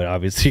say it, but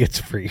obviously it's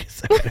free.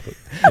 So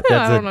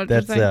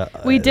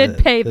we did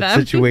pay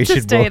them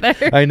to stay there.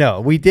 I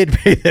know. We did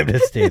pay them to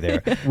stay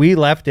there. We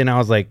left and I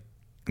was like,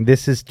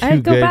 this is too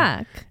I'd good. Go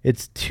back.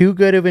 It's too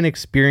good of an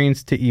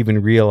experience to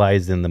even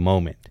realize in the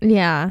moment.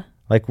 Yeah.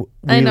 Like,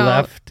 we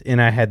left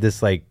and I had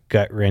this like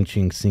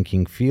gut-wrenching,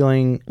 sinking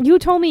feeling. You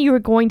told me you were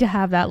going to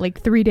have that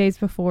like 3 days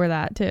before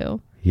that too.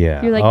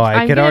 Yeah. You're like,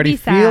 I could already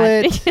feel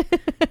it.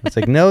 It's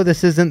like, no,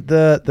 this isn't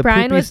the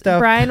poopy stuff.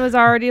 Brian was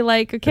already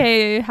like,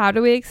 okay, how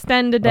do we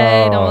extend a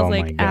day? And I was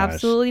like,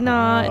 absolutely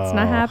not. It's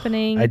not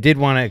happening. I did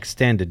want to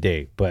extend a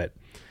day, but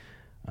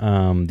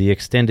the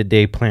extended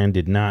day plan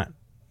did not.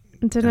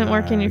 It didn't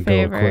work in your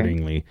favor.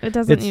 Accordingly. It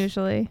doesn't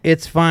usually.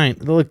 It's fine.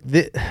 Look,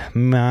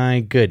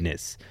 my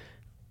goodness.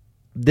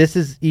 This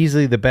is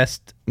easily the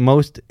best,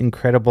 most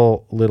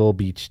incredible little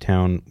beach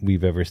town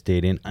we've ever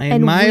stayed in.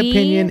 In my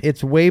opinion,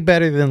 it's way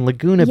better than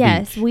Laguna Beach.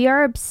 Yes, we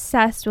are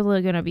obsessed with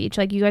Laguna Beach.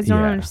 Like, you guys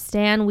don't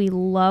understand. We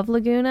love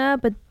Laguna,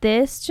 but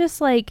this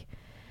just like,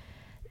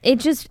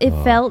 it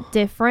felt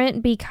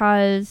different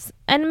because,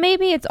 and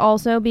maybe it's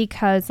also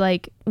because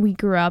like we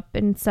grew up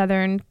in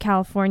Southern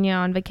California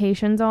on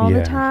vacations all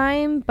the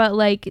time, but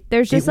like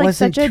there's just like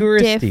such a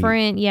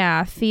different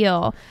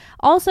feel.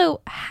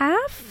 Also,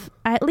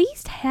 at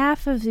least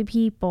half of the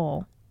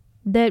people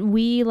that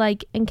we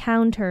like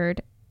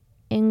encountered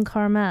in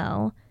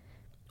Carmel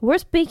were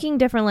speaking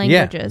different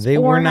languages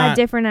had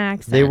different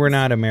accents. They were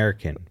not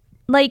American.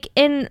 Like,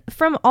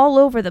 from all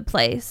over the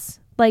place.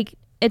 Like,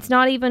 it's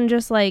not even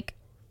just like,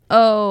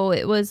 oh,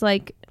 it was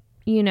like,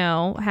 you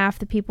know, half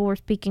the people were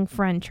speaking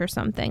French or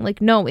something.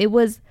 Like, no, it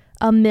was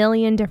a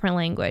million different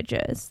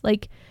languages.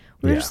 Like,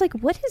 we're just like,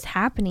 what is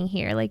happening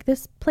here? Like,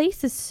 this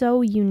place is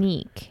so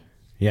unique.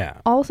 Yeah.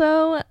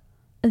 Also,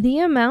 the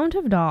amount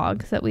of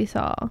dogs that we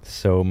saw.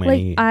 So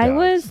many dogs. I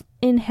was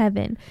in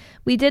heaven.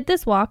 We did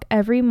this walk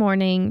every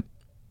morning.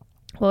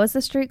 What was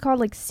the street called?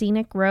 Like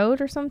Scenic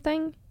Road or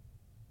something?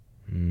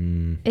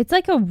 It's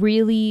like a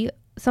really...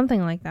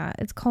 something like that.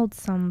 It's called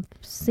some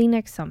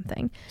Scenic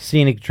something.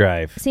 Scenic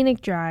Drive.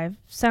 Scenic Drive.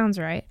 Sounds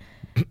right.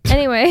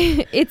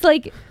 Anyway, it's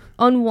like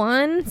on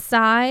one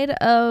side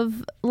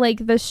of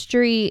like the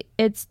street,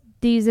 it's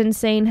these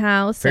insane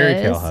houses. Fairy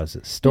tale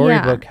houses.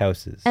 Storybook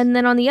houses. And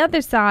then on the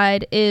other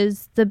side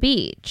is the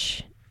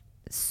beach.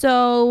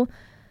 So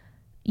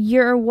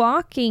you're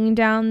walking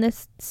down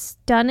this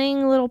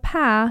stunning little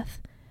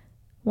path.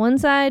 One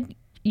side,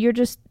 you're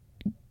just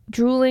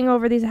drooling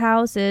over these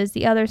houses.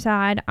 The other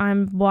side,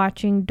 I'm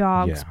watching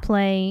dogs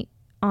play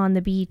on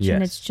the beach,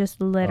 and it's just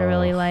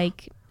literally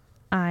like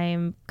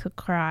I could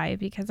cry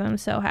because I'm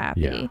so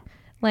happy.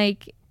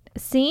 Like,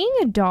 seeing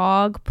a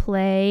dog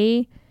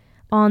play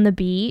on the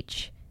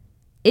beach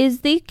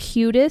is the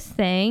cutest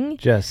thing.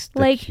 Just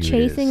like cutest.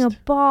 Chasing a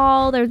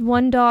ball. There's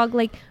one dog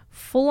like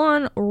full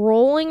on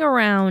rolling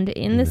around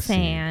in the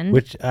sand,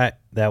 which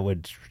that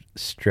would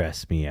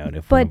stress me out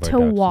if. But to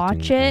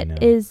watch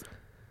it is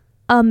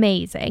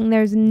amazing.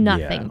 There's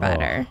nothing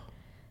better.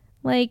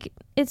 Like,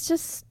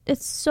 it's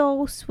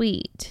so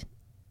sweet,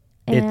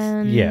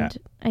 and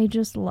I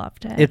just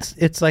loved it.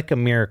 It's like a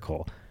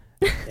miracle,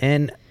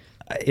 and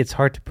it's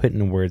hard to put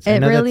in words. It I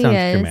know really that sounds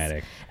is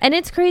dramatic, and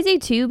it's crazy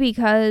too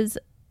because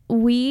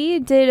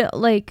we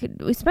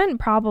spent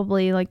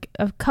probably like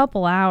a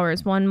couple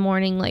hours one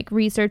morning like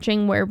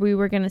researching where we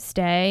were gonna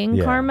stay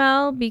in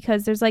Carmel,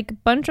 because there's like a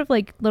bunch of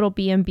like little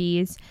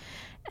B&Bs,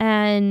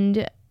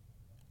 and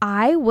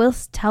I will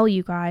tell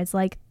you guys,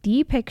 like,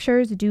 the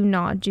pictures do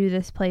not do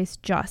this place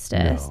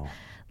justice. No.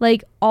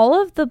 Like, all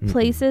of the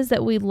places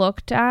that we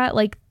looked at,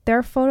 like,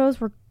 their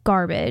photos were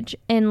garbage.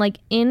 And, like,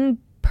 in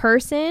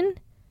person,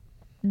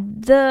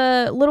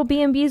 the little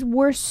B&Bs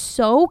were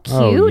so cute.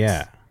 Oh,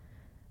 yeah.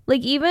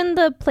 Like, even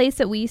the place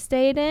that we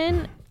stayed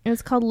in, it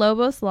was called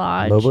Lobos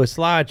Lodge. Lobos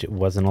Lodge. It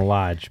wasn't a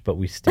lodge, but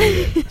we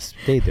stayed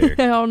there.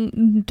 I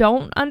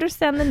don't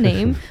understand the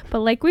name, but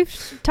like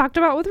we've talked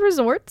about with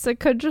resorts, it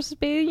could just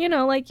be, you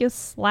know, like you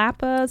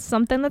slap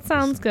something that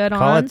sounds good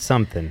Call it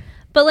something.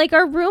 But like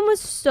our room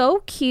was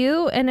so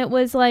cute, and it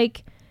was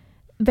like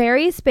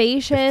very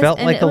spacious. It felt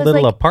and like it a was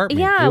little like,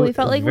 apartment. Yeah, we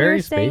felt like we were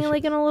staying spacious.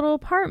 like in a little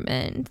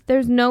apartment.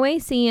 There's no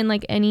AC in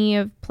like any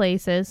of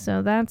places,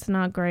 so that's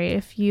not great.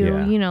 If you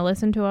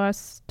listen to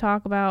us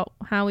talk about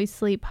how we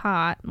sleep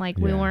hot, like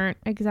we weren't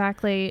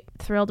exactly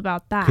thrilled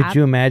about that. Could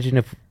you imagine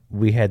if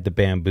we had the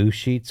bamboo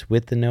sheets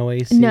with the no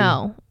AC?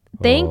 No.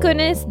 Thank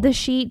goodness the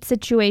sheet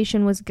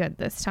situation was good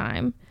this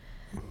time.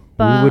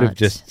 But we would have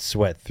just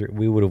sweat through.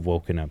 We would have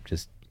woken up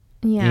just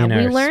yeah, in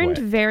we our learned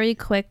sweat. very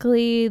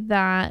quickly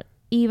that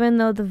even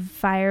though the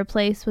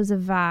fireplace was a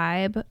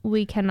vibe,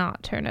 we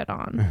cannot turn it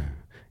on.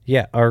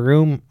 Yeah, our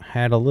room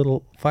had a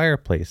little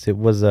fireplace. It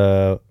was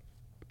there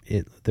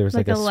was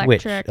like a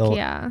electric, switch.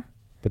 yeah.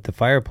 But the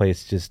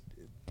fireplace just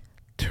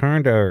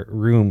turned our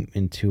room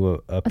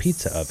into a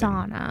pizza oven.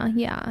 Sauna,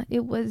 yeah.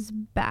 It was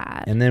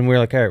bad. And then we're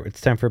like, all right, it's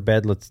time for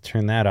bed. Let's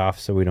turn that off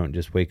so we don't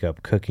just wake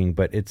up cooking.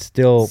 But it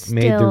still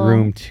made the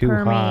room too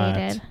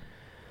permeated. hot.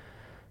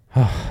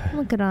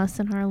 Look at us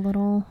and our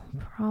little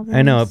problems.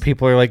 I know.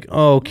 People are like,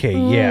 oh, okay,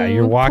 yeah,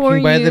 you're walking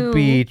poor by the you.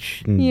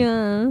 beach. And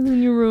Yeah,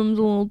 and your room's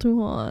a little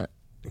too hot.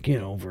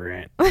 Get over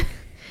it.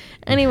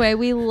 Anyway,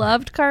 we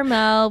loved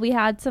Carmel. We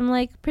had some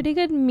like pretty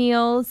good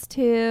meals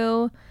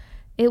too.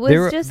 It was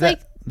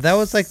that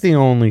was like the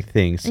only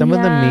thing. Some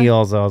of the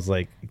meals I was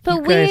like,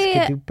 you guys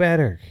could do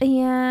better.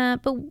 Yeah,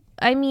 but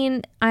I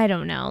mean, I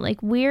don't know.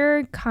 Like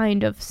we're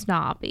kind of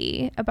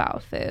snobby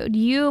about food.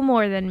 You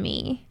more than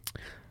me.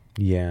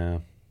 Yeah.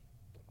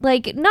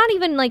 Like not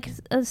even like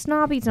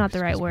snobby's not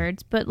the right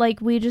words, but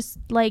like we just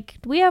like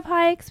we have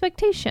high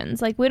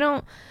expectations. Like we're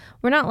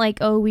not like,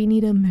 oh, we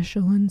need a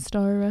Michelin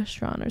star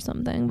restaurant or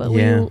something, but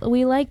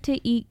we like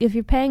to eat. If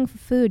you're paying for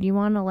food, you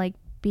want to like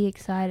be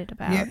excited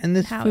about and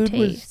this how food it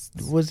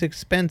tastes. was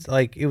expensive.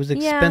 Like it was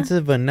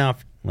expensive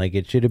enough. Like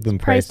it should have been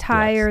priced priced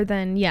higher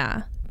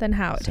less. than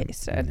how it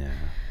tasted. Yeah.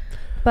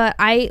 But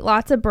I ate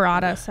lots of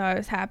burrata, so I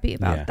was happy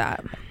about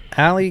that.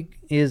 Allie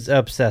is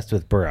obsessed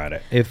with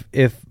burrata. If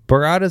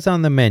burrata's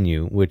on the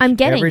menu, which I'm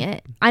getting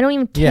it. I don't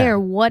even care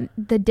what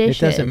the dish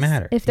is. It doesn't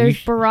matter. If there's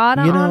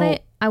burrata on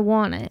it, I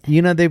want it.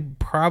 You know, they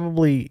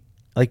probably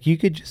like you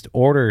could just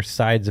order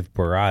sides of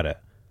burrata.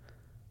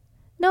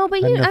 No,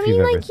 but you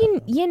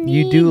need...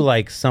 You do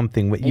like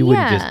something, but you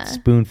wouldn't just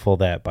spoonful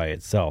that by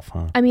itself,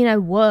 huh? I mean, I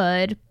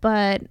would,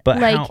 but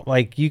like... how,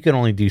 like, you can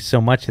only do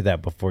so much of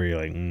that before you're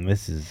like,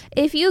 this is...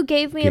 If you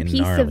gave me a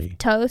piece gnarly. of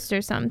toast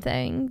or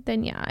something,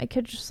 then yeah, I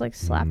could just like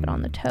slap it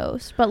on the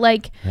toast. But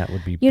like... That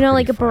would be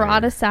like a fire.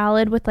 burrata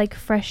salad with like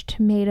fresh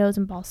tomatoes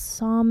and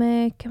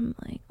balsamic. I'm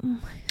like, oh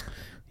my God.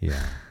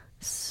 Yeah.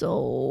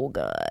 So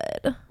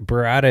good.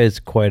 Burrata is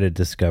quite a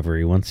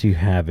discovery. Once you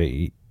have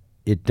it...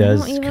 It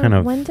does kind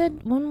of... When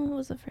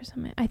was the first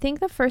time I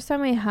think the first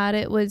time I had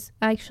it was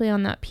actually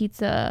on that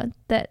pizza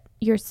that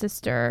your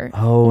sister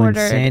ordered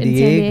in San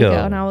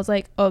Diego. And I was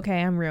like,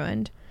 okay, I'm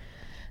ruined.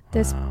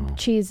 This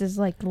cheese is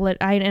like...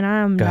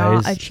 I'm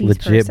not a cheese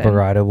legit person.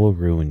 burrata will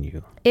ruin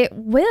you. It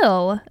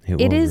will.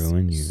 It is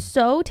ruin you.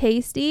 So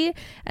tasty.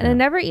 And I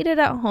never eat it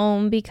at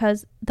home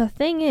because the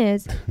thing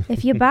is,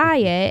 if you buy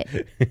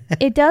it,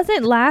 it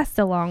doesn't last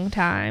a long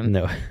time.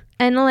 No.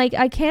 And like,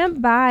 I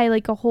can't buy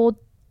like a whole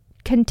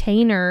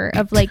container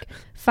of like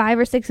 5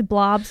 or 6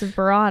 blobs of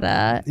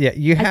burrata. Yeah,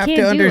 you have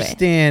to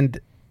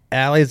understand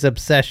Allie's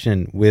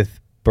obsession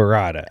with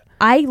burrata.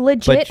 I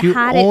legit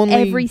had it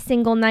every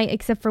single night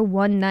except for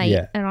one night.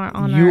 Yeah. Our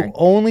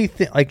only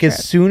think like trip.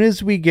 As soon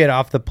as we get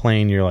off the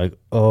plane, you're like,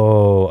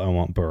 oh, I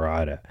want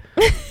burrata.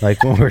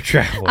 Like when we're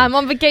traveling. I'm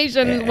on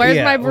vacation. Where's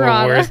my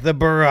burrata? Where's the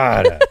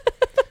burrata?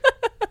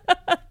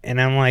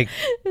 And I'm like,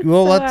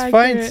 well, let's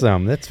find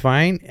some. That's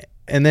fine.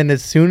 And then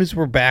as soon as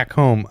we're back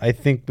home, I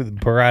think the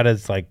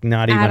burrata's like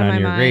not even on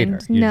your radar.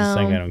 You're just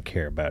like, I don't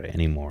care about it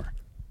anymore.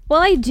 Well,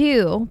 I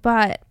do,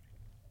 but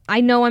I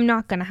know I'm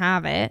not going to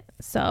have it.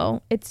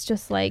 So it's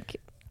just like,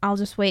 I'll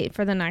just wait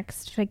for the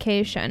next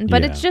vacation.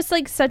 But it's just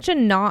like such a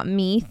not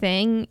me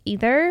thing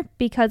either,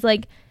 because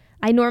like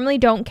I normally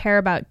don't care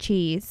about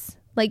cheese.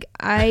 Like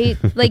I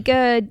like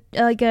a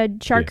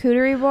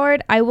charcuterie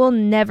board, I will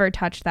never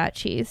touch that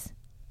cheese.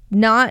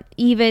 Not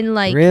even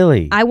like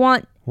really. I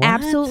want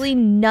absolutely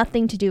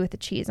nothing to do with the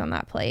cheese on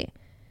that plate.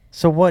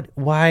 So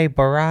why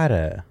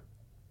burrata?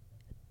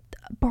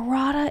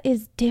 Burrata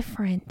is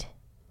different.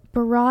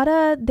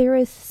 Burrata, there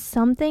is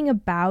something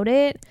about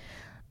it.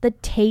 The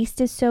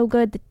taste is so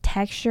good. The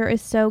texture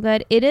is so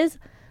good. It is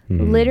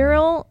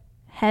literal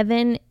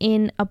heaven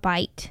in a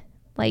bite.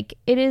 Like,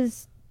 it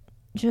is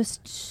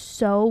just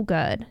so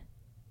good.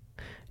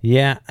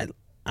 Yeah,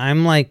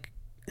 I'm like,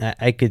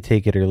 I could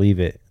take it or leave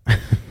it.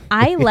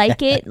 I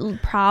like it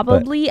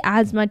probably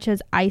as much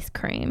as ice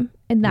cream.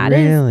 And that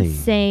Really? is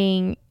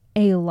saying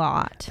a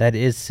lot. That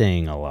is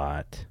saying a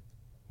lot.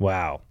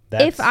 Wow.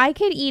 If I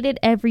could eat it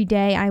every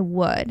day, I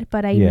would.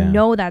 But I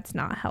know that's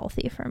not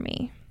healthy for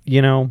me.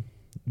 You know,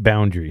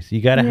 boundaries.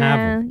 You got to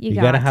have them. You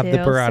got to have the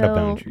burrata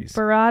boundaries.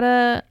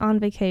 Burrata on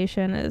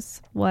vacation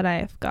is what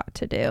I've got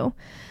to do.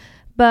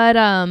 But,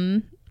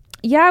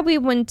 yeah, we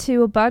went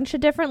to a bunch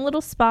of different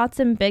little spots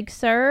in Big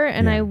Sur.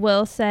 And I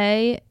will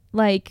say,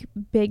 like,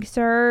 Big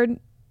Sur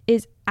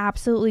is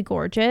absolutely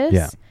gorgeous.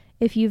 Yeah.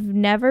 If you've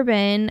never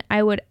been,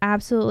 I would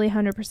absolutely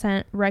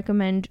 100%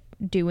 recommend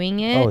doing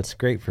it. Oh, it's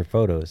great for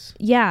photos.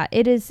 Yeah,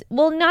 it is.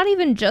 Well, not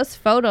even just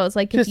photos.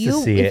 Like just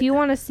if you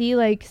want to see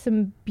like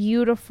some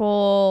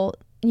beautiful,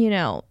 you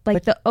know,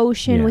 like the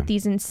ocean with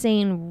these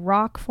insane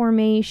rock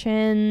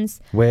formations.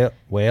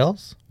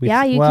 Whales? You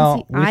can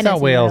see. We saw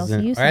whales.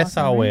 I saw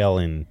some, a right? whale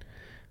in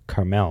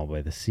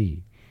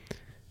Carmel-by-the-Sea.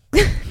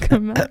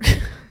 Carmel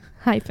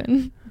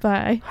hyphen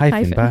by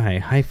hyphen by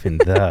hyphen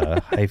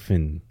the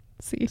hyphen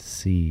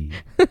C.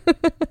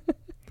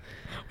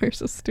 We're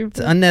so stupid.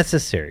 It's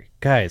unnecessary.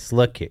 Guys,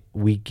 look it.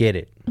 We get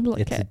it.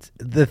 It's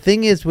the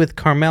thing is with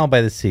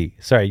Carmel-by-the-Sea.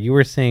 Sorry, you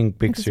were saying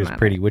Big Sur is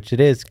pretty, which it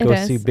is. Go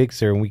see Big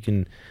Sur,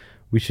 and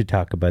we should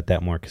talk about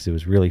that more because it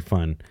was really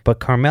fun.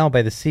 But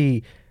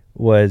Carmel-by-the-Sea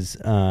was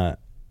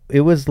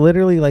it was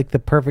literally like the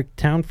perfect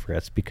town for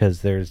us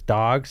because there's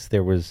dogs.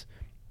 There was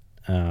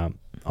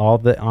all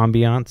the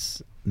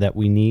ambiance that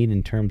we need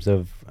in terms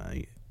of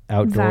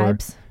outdoor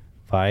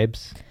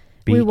vibes.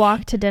 Beach. We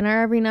walked to dinner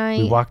every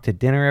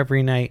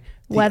night.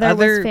 Weather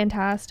was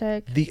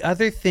fantastic. The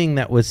other thing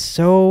that was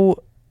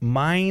so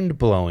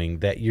mind-blowing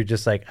that you're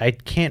just like, I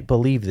can't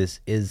believe this,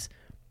 is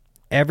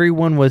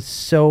everyone was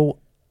so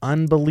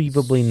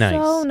unbelievably nice.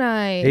 So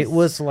nice. It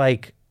was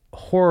like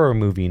horror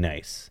movie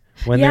nice.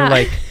 When they're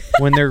like,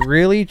 when they're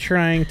really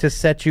trying to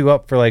set you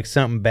up for like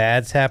something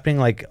bad's happening,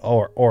 like,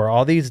 or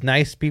all these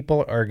nice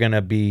people are going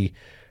to be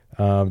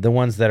the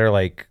ones that are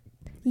like,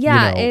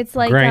 it's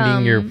like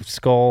grinding your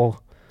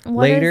skull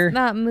later. What is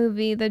that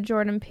movie? The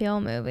Jordan Peele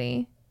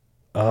movie.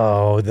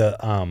 Oh,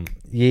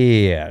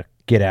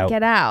 Get Out.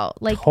 Get Out.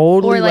 Like,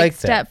 totally or like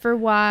that. Stepford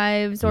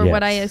Wives, or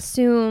what I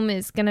assume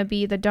is going to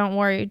be the Don't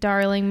Worry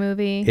Darling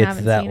movie.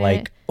 It's that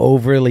like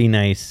overly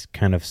nice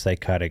kind of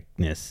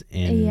psychoticness.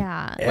 And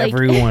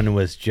everyone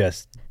was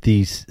just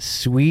these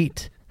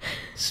sweet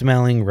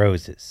smelling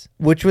roses,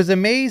 which was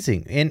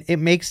amazing. And it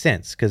makes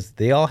sense because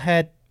they all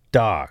had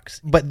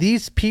dogs. But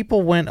these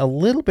people went a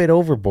little bit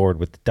overboard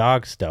with the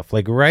dog stuff.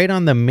 Like right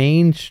on the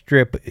main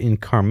strip in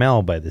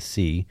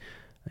Carmel-by-the-Sea,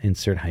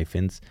 insert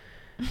hyphens,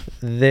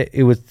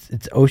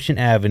 it's Ocean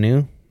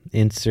Avenue,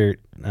 insert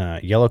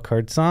yellow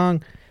card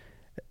song.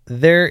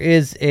 There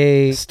is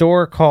a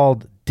store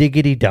called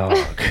Diggity Dog.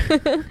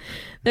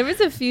 There was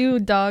a few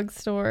dog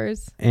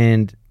stores.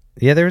 And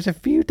there was a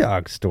few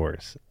dog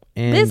stores.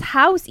 And this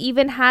house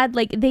even had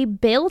like, they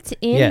built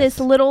in this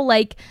little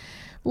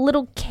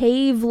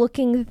cave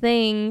looking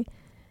thing,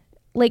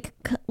 like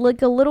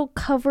a little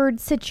covered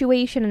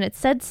situation, and it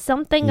said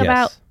something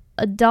about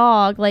a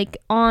dog like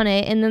on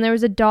it, and then there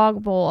was a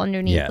dog bowl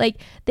underneath.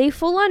 Like they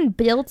full on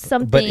built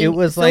something, but it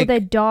was so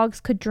that dogs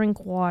could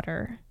drink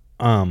water.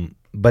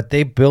 But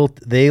they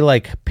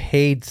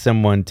paid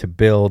someone to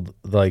build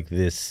like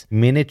this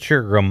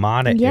miniature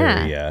Ramada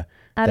area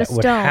out that of stone.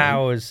 Would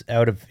house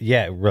out of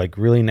like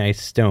really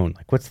nice stone.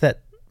 Like what's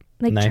that?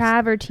 Like nice,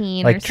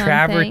 travertine, like or something.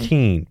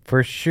 travertine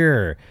for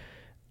sure.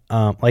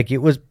 Like it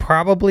was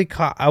probably,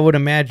 I would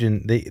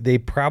imagine they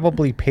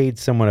probably paid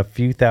someone a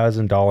few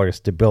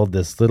 $1,000s to build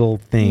this little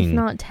thing, if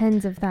not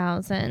tens of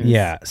thousands.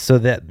 Yeah, so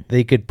that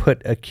they could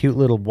put a cute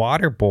little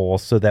water bowl,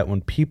 so that when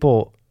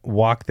people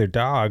walk their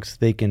dogs,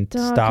 they can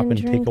stop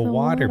and take a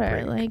water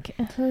break. Like,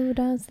 who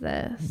does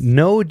this?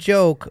 No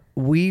joke.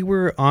 We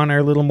were on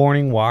our little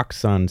morning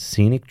walks on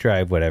Scenic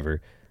Drive, whatever.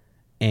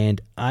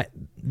 And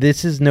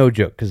this is no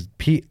joke because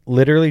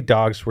literally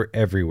dogs were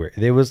everywhere.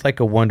 There was like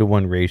a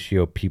 1-to-1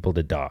 ratio of people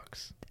to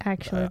dogs.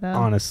 Actually, though.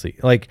 Honestly.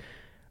 Like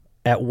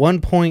at one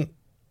point,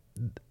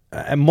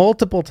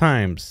 multiple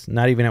times,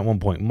 not even at one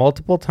point,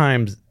 multiple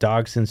times,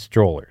 dogs in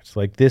strollers.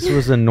 Like this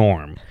was a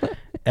norm.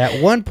 At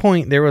one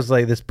point, there was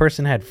like this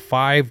person had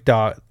 5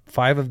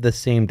 of the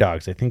same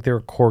dogs. I think they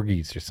were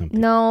corgis or something.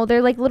 No,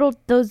 they're like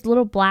those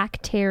little black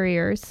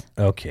terriers.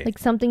 Okay. Like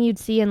something you'd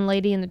see in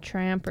Lady and the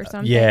Tramp or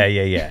something.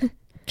 Yeah.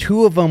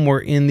 2 of them were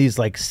in these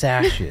like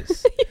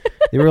sashes.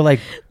 They were like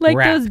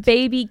those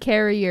baby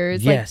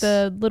carriers, yes. Like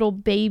the little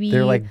baby.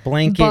 They're like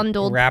blanket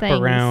bundled wrap things.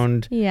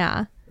 Around.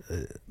 Yeah.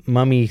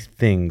 Mummy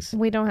things.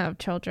 We don't have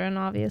children,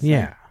 obviously.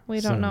 Yeah. We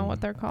don't know what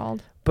they're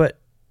called. But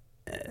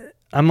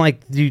I'm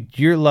like, dude,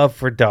 your love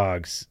for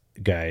dogs,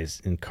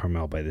 guys, in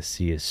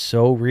Carmel-by-the-Sea is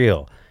so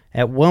real.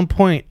 At one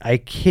point, I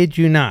kid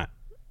you not,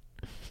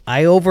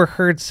 I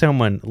overheard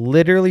someone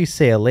literally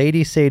a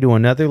lady say to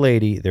another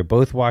lady, they're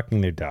both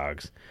walking their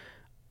dogs.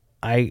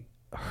 I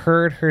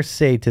heard her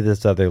say to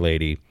this other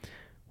lady,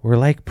 "We're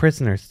like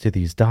prisoners to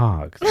these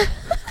dogs."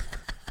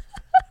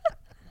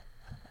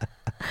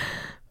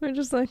 We're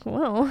just like,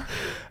 whoa.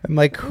 I'm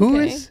like,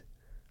 who's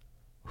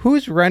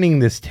running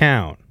this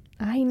town?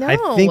 I know. I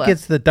think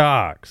it's the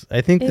dogs.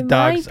 I think the It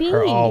dogs might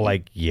are all be.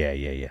 like,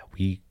 yeah.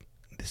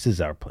 This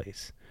is our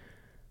place.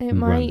 It We run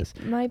might this.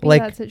 be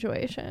Like, that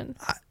situation.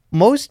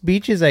 Most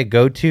beaches I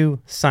go to,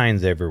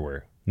 signs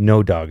everywhere.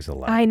 No dogs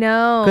allowed. I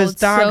know. 'Cause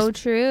It's dogs so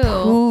true.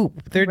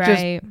 Poop. They're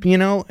Right.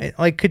 just,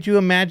 like, could you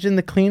imagine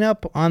the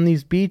cleanup on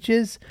these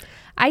beaches?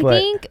 I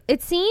But- think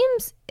it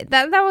seems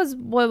that was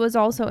what was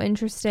also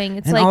interesting.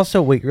 It's And like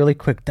also, wait, really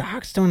quick,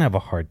 dogs don't have a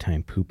hard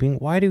time pooping.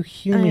 Why do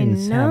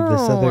humans have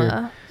this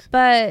other?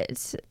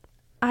 But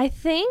I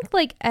think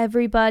like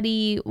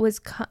everybody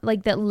was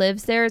like that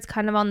lives there is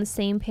kind of on the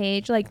same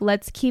page. Like,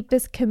 let's keep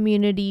this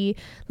community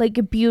like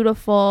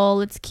beautiful.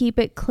 Let's keep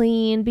it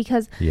clean,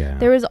 because Yeah.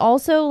 there was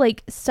also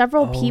like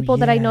several people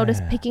that I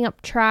noticed yeah. picking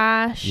up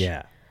trash.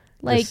 Yeah.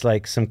 Like, Just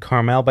like some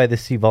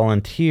Carmel-by-the-Sea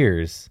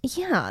volunteers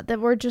yeah,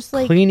 that were just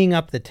like, cleaning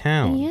up the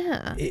town.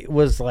 yeah. It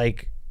was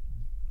like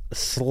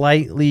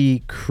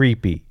slightly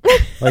creepy.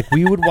 Like,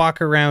 we would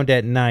walk around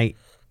at night,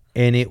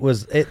 and it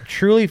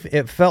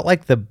felt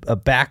like the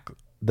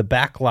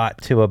back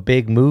lot to a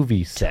big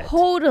movie set.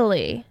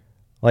 Totally.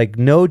 Like,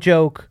 no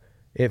joke,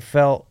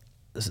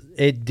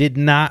 it did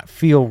not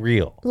feel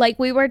real. Like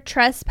we were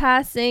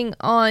trespassing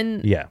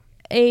on Yeah.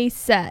 a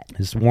set.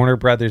 This Warner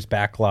Brothers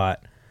back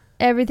lot.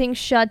 Everything's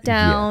shut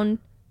down.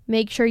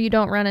 Make sure you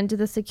don't run into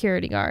the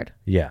security guard.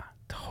 Yeah,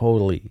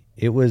 totally.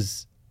 It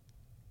was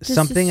Just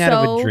something out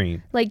of a so,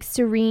 dream. Like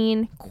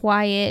serene,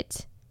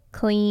 quiet,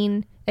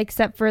 clean,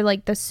 except for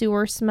like the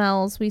sewer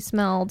smells we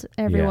smelled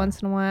every Yeah.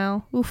 once in a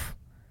while. Oof.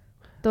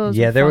 Those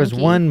Yeah, were there was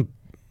funky. one.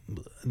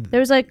 There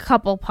was like a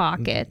couple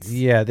pockets.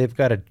 Yeah, they've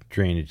got a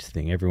drainage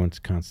thing. Everyone's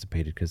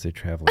constipated because they're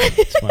traveling.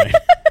 It's fine.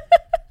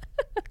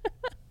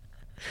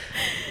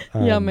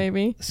 Yeah,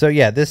 maybe. So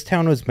yeah, this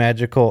town was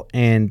magical,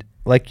 and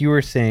like you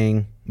were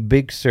saying,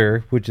 Big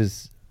Sur,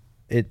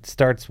 it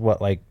starts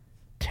like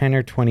 10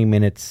 or 20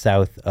 minutes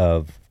south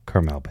of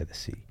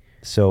Carmel-by-the-Sea.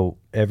 So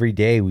every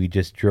day we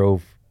just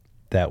drove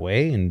that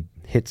way and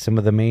hit some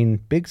of the main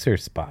Big Sur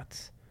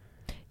spots.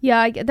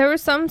 Yeah, there were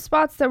some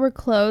spots that were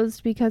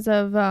closed because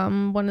of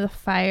one of the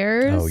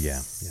fires. Oh, yeah.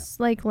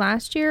 Like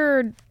last year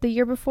or the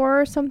year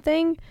before or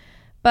something.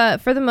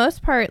 But for the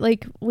most part,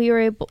 like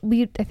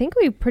I think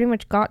we pretty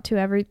much got to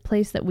every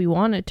place that we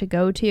wanted to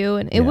go to,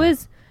 and it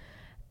was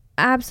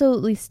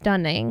absolutely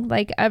stunning.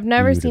 Like, I've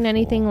never seen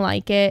anything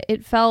like it.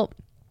 It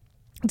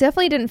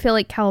definitely didn't feel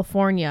like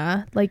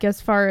California, like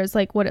as far as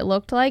like what it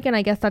looked like, and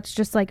I guess that's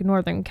just like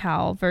Northern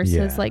Cal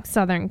versus like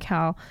Southern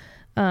Cal,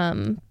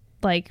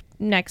 like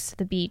next to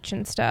the beach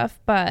and stuff.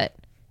 But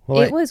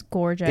it was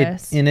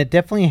gorgeous. And it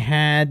definitely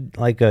had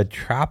like a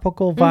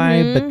tropical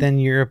vibe, but then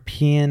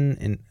European,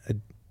 and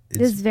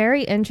it's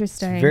very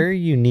interesting. It's very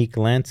unique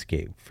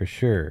landscape for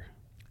sure.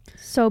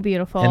 So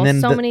beautiful. And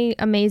then many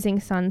amazing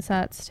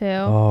sunsets too.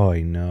 Oh,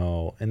 I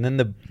know. And then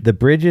the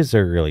bridges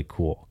are really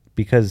cool,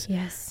 because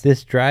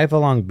this drive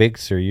along Big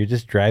Sur, you're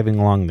just driving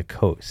along the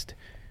coast.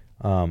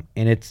 And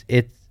it's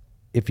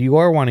if you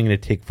are wanting to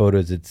take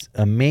photos, it's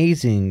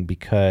amazing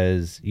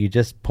because you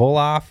just pull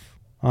off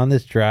on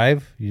this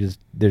drive.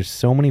 There's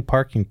so many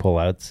parking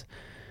pullouts,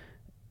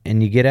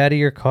 and you get out of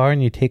your car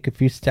and you take a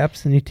few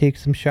steps and you take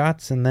some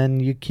shots, and then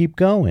you keep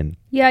going.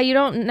 Yeah, you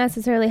don't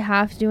necessarily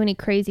have to do any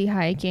crazy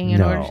hiking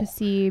in order to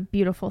see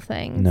beautiful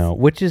things. No,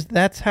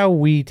 that's how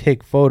we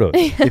take photos.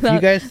 If you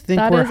guys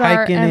think we're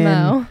hiking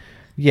in,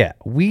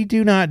 we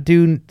do not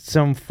do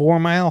some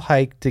 4-mile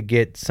hike to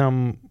get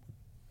some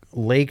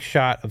lake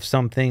shot of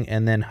something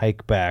and then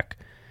hike back.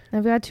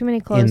 I've got too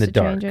many clothes to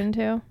change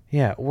into.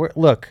 Yeah,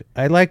 look,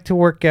 I like to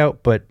work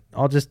out, but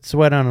I'll just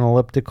sweat on an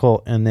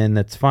elliptical and then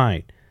that's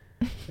fine.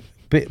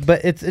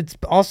 But it's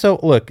also,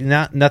 look,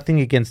 nothing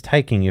against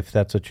hiking. If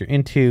that's what you're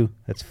into,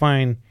 that's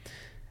fine.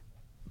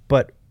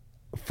 But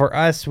for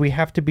us, we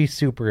have to be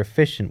super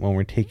efficient when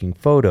we're taking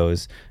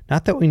photos.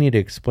 Not that we need to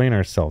explain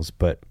ourselves,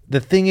 but the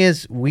thing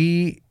is,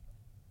 we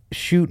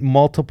shoot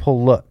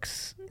multiple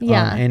looks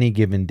on any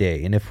given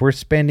day. And if we're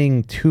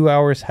spending 2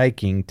 hours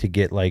hiking to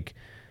get like,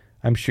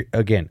 I'm sure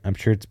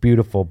it's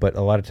beautiful, but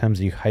a lot of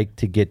times you hike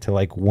to get to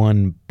like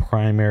one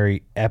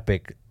primary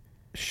epic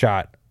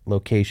shot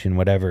location,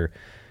 whatever.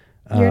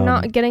 You're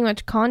not getting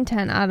much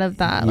content out of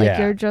that. Like,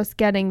 you're just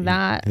getting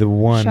the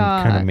one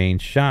kind of main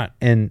shot.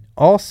 And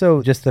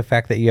also just the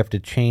fact that you have to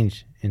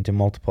change into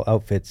multiple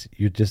outfits.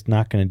 You're just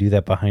not going to do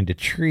that behind a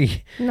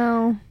tree.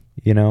 No.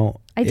 You know,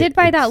 I did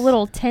buy that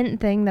little tent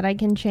thing that I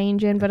can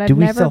change in, but I've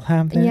never. Do we still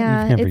have that?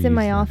 Yeah, it's in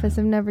my office.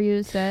 I've never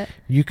used it.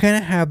 You kind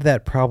of have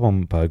that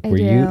problem, Bug,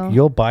 where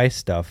you'll buy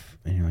stuff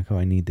and you're like, oh,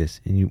 I need this,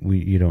 and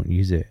you don't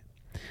use it.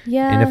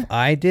 Yeah. And if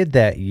I did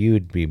that,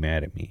 you'd be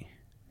mad at me.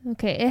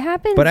 Okay, it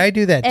happens. But I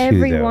do that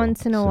every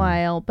once in a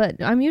while.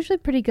 But I'm usually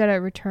pretty good at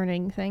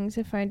returning things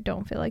if I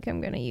don't feel like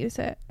I'm going to use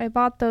it. I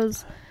bought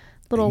those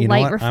little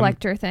light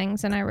reflector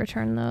things, and I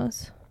returned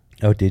those.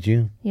 Oh, did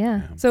you?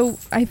 Yeah. So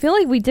I feel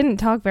like we didn't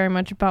talk very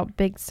much about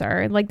Big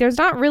Sur. Like, there's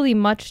not really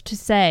much to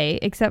say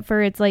except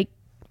for it's like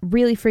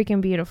really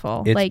freaking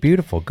beautiful. It's like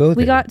beautiful. Go there.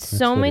 we got That's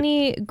so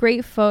many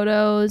great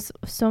photos,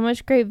 so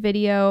much great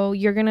video.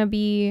 You're gonna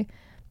be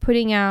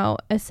putting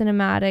out a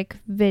cinematic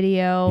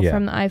video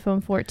from the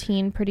iPhone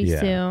 14 pretty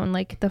soon.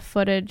 Like the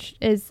footage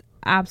is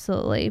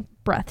absolutely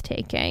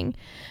breathtaking.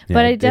 Yeah,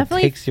 but it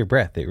definitely takes your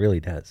breath. It really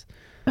does.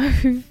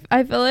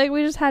 I feel like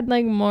we just had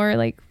like more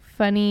like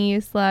funny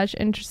 /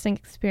 interesting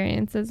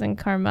experiences in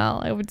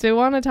Carmel. I do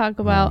want to talk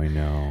about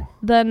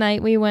the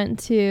night we went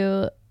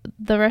to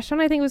the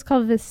restaurant. I think it was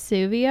called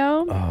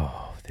Vesuvio.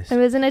 It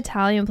was an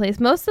Italian place.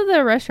 Most of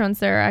the restaurants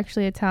there are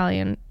actually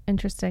Italian,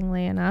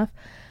 interestingly enough.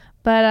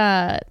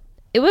 But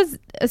it was,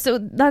 so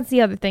that's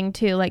the other thing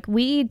too. Like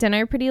we eat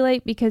dinner pretty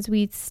late because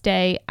we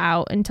stay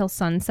out until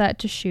sunset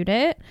to shoot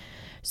it.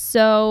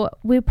 So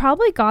we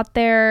probably got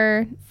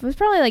there, it was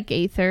probably like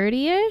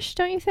 8:30ish,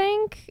 don't you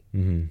think?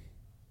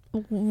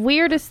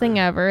 Weirdest thing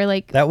ever.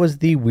 Like that was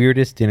the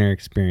weirdest dinner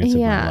experience of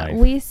my life.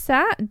 We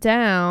sat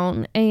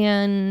down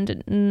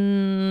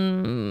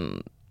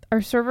and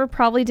our server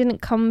probably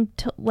didn't come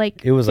to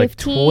like it was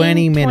 15,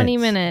 like 20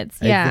 minutes.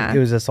 Yeah. I think it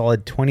was a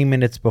solid 20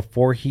 minutes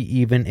before he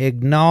even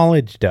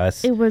acknowledged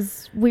us.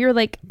 We were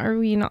like, are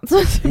we not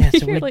supposed to be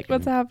here? Like,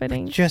 what's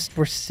happening?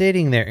 We're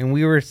sitting there, and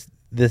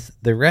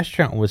the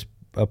restaurant was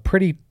a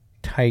pretty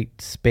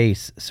tight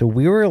space. So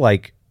we were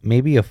like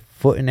maybe a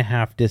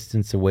 1.5 foot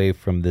distance away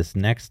from this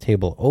next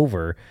table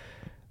over,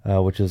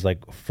 which is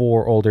like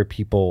 4 older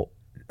people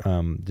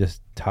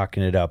just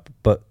talking it up.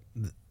 But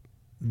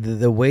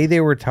the way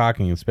they were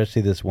talking,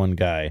 especially this one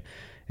guy,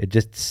 it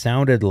just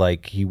sounded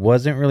like he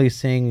wasn't really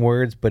saying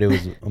words, but it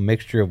was a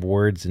mixture of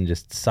words and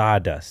just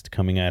sawdust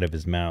coming out of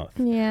his mouth.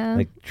 Yeah.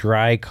 Like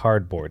dry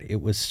cardboard.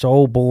 It was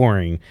so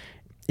boring.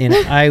 And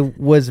I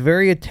was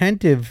very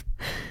attentive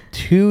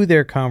to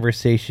their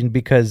conversation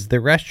because the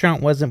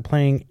restaurant wasn't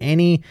playing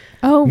any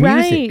music.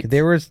 Right.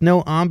 There was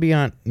no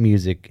ambiance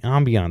music,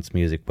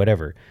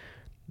 whatever.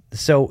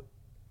 So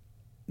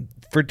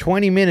for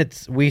 20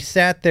 minutes, we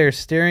sat there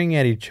staring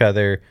at each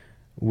other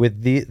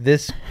with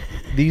this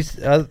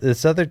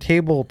other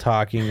table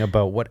talking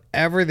about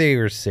whatever they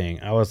were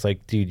saying. I was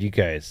like, dude, you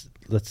guys,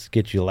 let's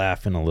get you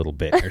laughing a little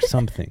bit or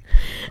something.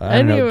 I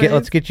don't know.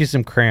 Let's get you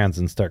some crayons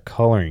and start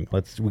coloring.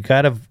 We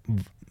gotta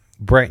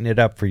brighten it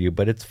up for you.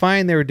 But it's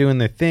fine. They were doing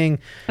their thing.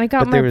 I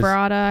got my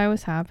burrata. I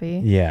was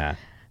happy. Yeah.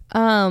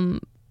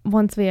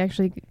 Once we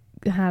actually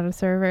had a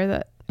server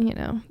that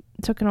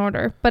took an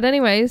order. But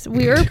anyways,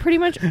 we were pretty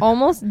much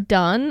almost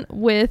done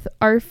with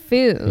our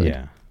food.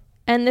 Yeah.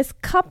 And this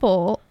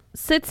couple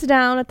sits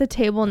down at the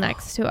table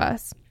next to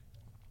us.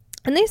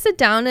 And they sit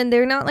down and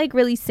they're not like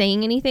really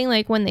saying anything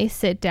like when they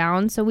sit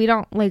down. So we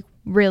don't like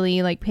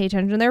really like pay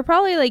attention. They're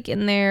probably like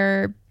in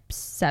their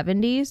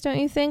 70s, don't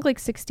you think? Like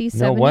 60s,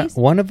 70s?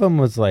 No, one of them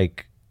was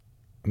like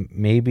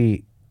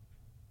maybe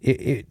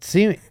it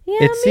seemed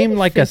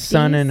like 50s. A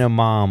son and a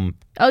mom.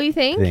 Oh, you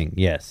think? Thing.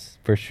 Yes,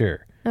 for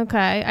sure.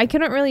 Okay. I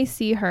couldn't really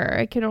see her.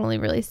 I could only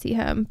really see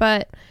him.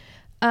 But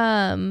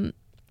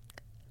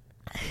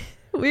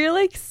we were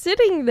like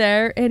sitting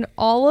there and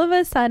all of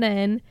a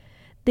sudden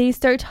they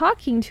start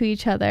talking to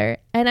each other.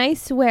 And I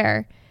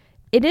swear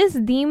it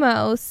is the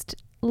most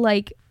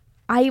like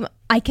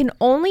I can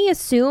only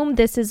assume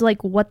this is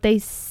like what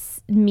they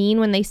mean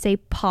when they say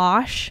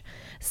posh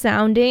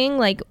sounding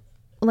like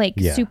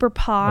super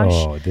posh.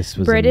 Oh, this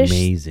was British,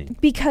 amazing.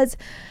 Because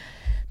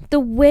the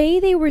way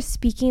they were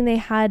speaking, they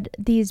had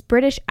these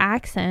British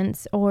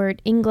accents or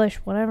English,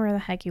 whatever the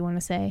heck you want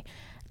to say,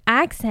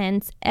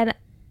 accents. And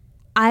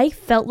I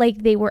felt like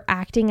they were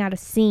acting out a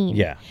scene.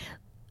 Yeah.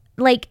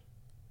 Like,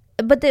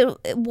 but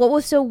what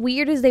was so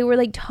weird is they were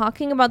like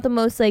talking about the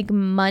most like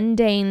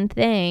mundane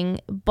thing,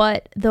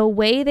 but the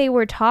way they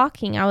were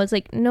talking, I was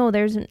like, no,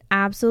 there's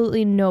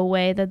absolutely no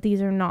way that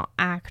these are not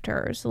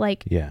actors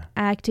like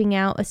acting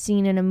out a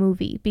scene in a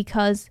movie,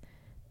 because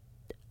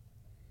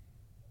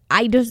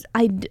I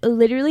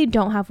literally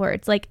don't have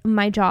words. Like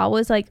my jaw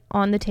was like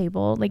on the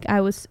table. Like I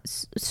was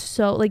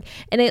so like,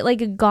 and it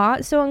like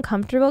got so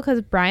uncomfortable because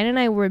Bryan and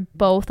I were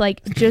both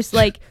like just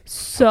like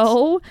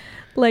so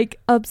like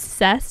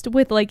obsessed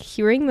with like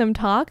hearing them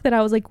talk that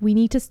I was like, we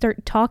need to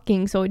start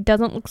talking so it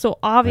doesn't look so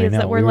obvious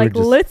that we're like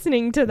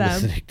listening to them.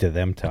 Listening to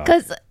them talk.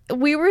 Because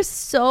we were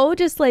so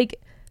just like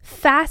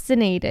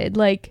fascinated.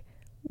 Like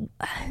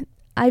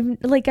I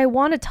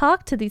want to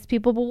talk to these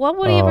people, but what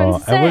would he even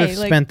say? I would have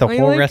spent the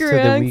whole rest of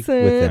the week with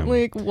them.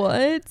 Like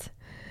what?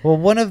 Well,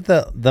 one of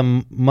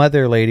the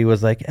mother lady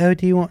was like, "Oh,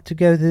 do you want to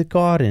go to the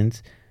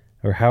gardens?"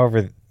 Or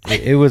however,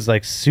 it was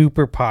like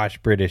super posh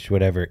British,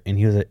 whatever. And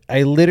he was like,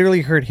 I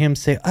literally heard him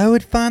say, "I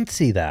would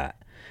fancy that."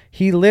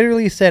 He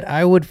literally said,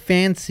 "I would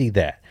fancy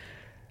that."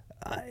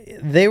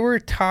 They were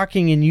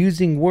talking and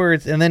using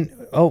words, and then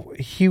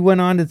he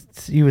went on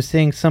he was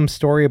saying some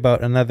story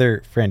about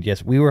another friend.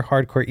 Yes, we were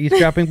hardcore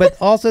eavesdropping, but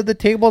also the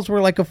tables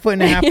were like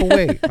 1.5 feet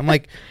away. I'm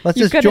like, let's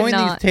just join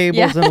these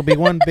tables and it'll be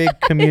one big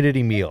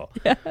community meal.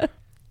 Yeah.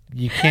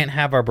 You can't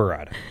have our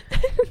burrata.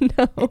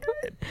 No.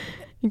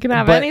 You can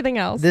have anything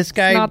else. This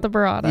guy, not the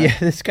burrata. Yeah,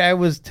 this guy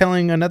was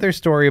telling another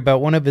story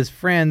about one of his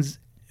friends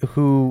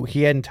who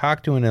he hadn't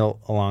talked to in a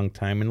long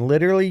time, and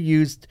literally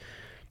used,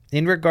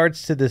 in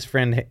regards to this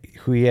friend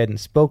who he hadn't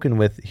spoken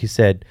with, he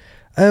said,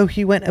 "Oh,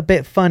 he went a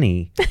bit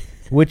funny,"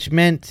 which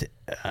meant,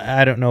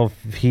 I don't know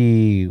if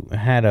he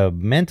had a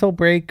mental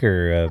break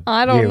or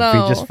I don't know.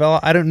 If he just fell.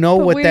 I don't know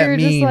but what that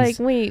means. We were just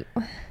like, wait.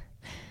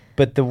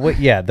 But the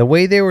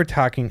way they were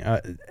talking,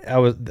 I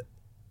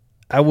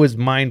was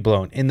mind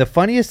blown. And the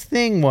funniest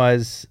thing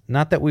was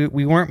not that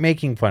we weren't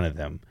making fun of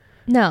them.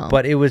 No.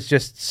 But it was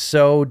just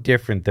so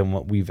different than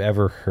what we've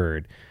ever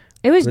heard.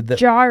 It was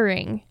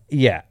jarring.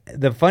 Yeah.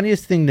 The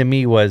funniest thing to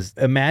me was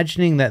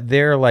imagining that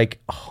they're like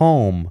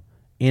home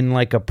in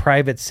like a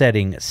private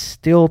setting,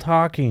 still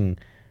talking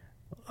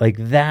like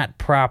that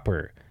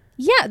proper.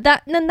 Yeah,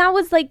 that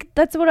was like,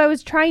 that's what I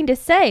was trying to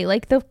say.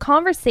 Like the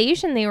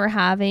conversation they were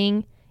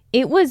having,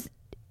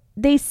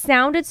 they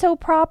sounded so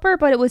proper,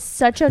 but it was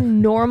such a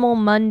normal,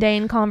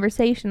 mundane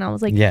conversation. I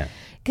was like, yeah.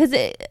 Because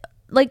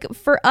like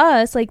for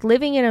us, like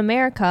living in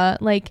America,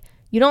 like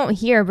you don't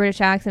hear a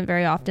British accent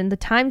very often. The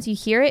times you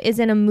hear it is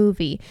in a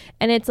movie.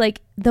 And it's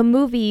like the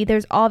movie,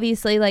 there's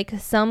obviously like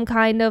some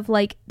kind of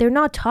like, they're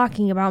not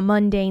talking about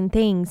mundane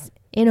things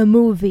in a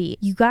movie.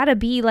 You gotta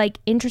be like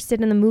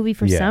interested in the movie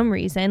for some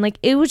reason. Like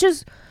it was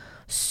just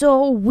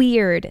so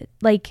weird,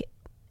 like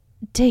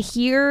to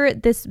hear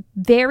this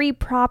very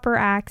proper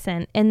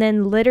accent and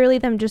then literally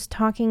them just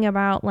talking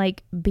about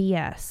like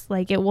BS.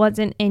 Like it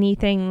wasn't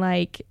anything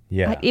like,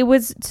 it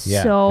was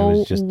so it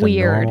was just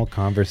weird. A normal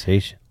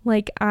conversation.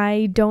 Like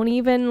I don't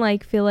even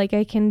like feel like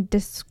I can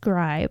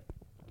describe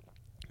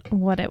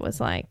what it was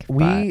like.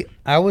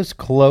 I was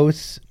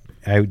close.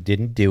 I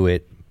didn't do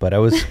it, but I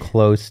was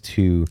close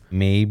to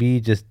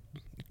maybe just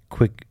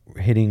quick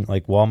hitting,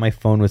 like while my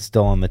phone was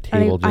still on the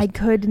table. I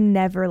could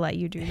never let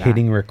you do that.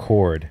 Hitting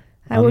record.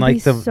 I would be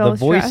the so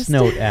voice stressed.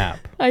 note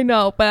app. I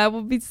know, but I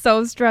would be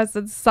so stressed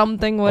that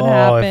something would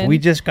happen. If we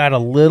just got a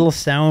little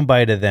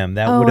soundbite of them,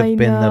 that would have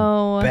been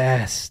the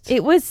best.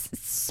 It was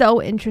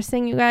so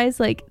interesting, you guys.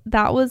 Like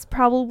that was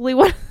probably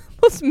one of the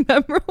most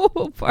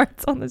memorable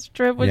parts on this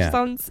trip, which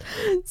sounds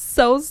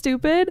so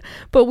stupid,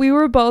 but we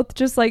were both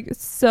just like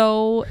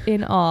so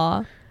in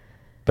awe.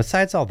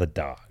 Besides all the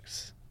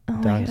dogs. Oh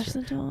my gosh,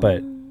 the dogs.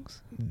 But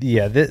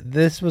yeah,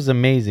 this was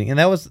amazing. And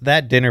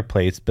that dinner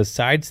place,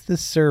 besides the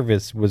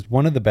service, was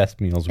one of the best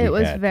meals we had. It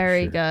was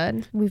very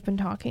good. We've been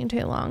talking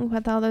too long,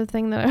 but the other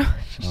thing that I want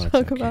to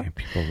talk about,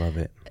 people love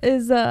it,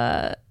 is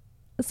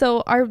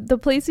so the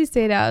place we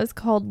stayed at is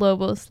called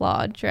Lobos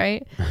Lodge,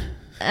 right?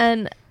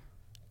 And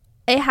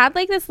it had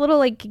like this little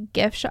like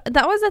gift shop.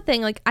 That was the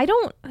thing. Like I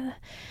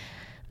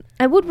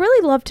would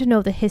really love to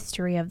know the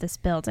history of this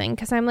building,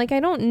 because I'm like, I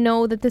don't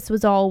know that this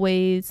was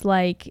always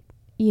like,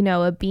 you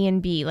know, a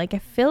B&B. Like I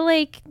feel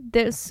like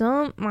there's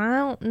I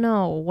don't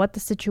know what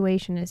the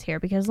situation is here,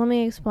 because let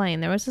me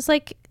explain. There was this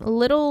like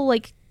little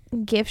like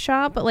gift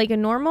shop, but like a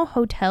normal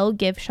hotel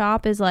gift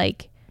shop is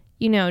like,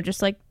 you know,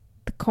 just like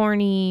the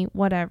corny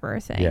whatever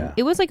thing. Yeah.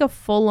 It was like a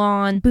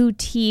full-on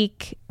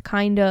boutique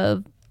kind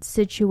of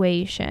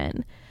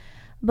situation,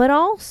 but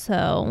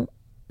also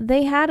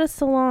they had a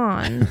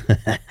salon.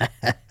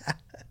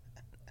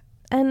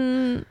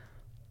 And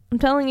I'm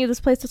telling you, this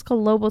place was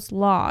called Lobos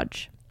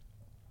Lodge.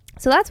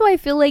 So that's why I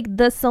feel like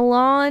the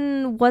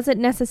salon wasn't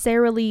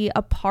necessarily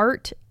a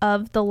part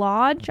of the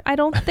lodge, I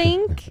don't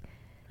think.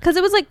 Because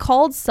it was like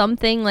called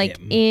something like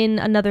in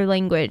another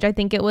language. I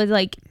think it was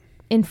like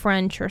in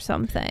French or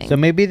something. So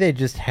maybe they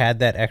just had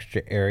that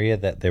extra area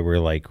that they were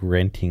like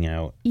renting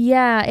out.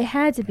 Yeah, it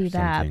had to be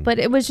that. But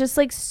it was just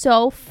like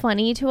so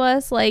funny to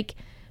us. Like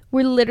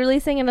we're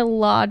literally staying in a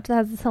lodge that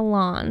has a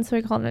salon. So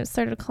we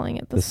started calling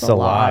it the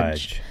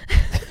Salage.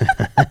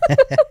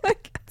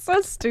 So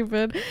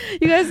stupid.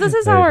 You guys, this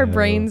is how our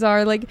brains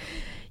are. Like,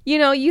 you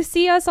know, you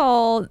see us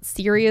all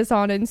serious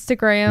on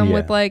Instagram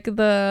with like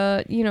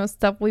the, you know,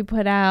 stuff we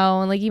put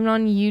out, and like even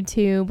on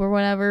YouTube or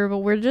whatever, but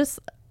we're just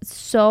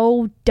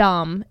so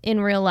dumb in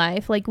real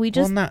life. Like we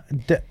just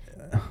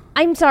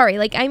I'm sorry.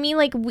 Like, I mean,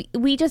 like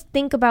we just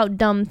think about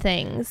dumb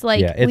things.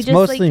 Like, it's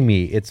mostly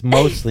me. It's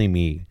mostly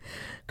me.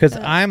 Because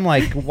I'm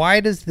like, why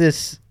does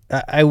this...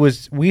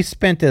 we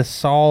spent a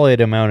solid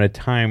amount of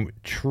time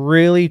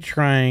really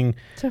trying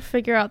to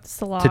figure out the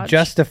salon, to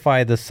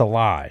justify the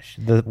salage.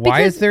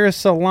 Why is there a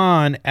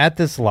salon at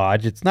this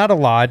lodge? It's not a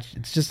lodge.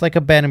 It's just like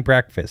a bed and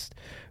breakfast.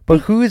 But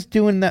who's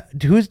doing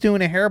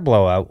a hair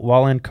blowout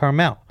while in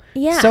Carmel?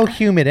 Yeah, it's so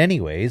humid,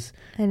 anyways.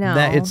 I know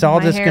that it's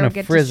all just going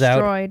to frizz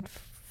out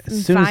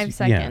in 5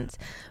 seconds.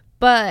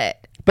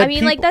 But I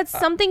mean, like that's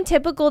something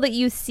typical that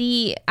you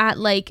see at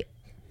like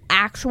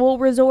actual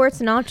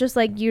resorts, not just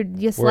like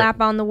you slap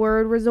on the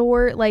word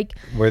resort, like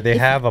where they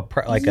have a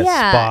spa area,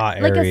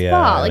 like a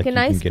spa, like a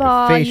nice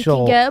spa. You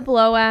can get a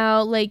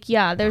blowout, like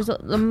there's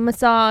a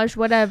massage,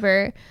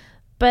 whatever.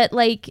 But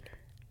like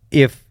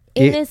in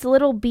this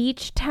little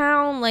beach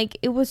town, like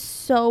it was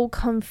so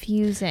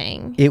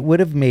confusing. It would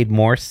have made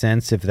more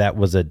sense if that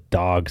was a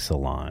dog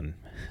salon.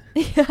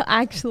 Yeah,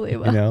 actually,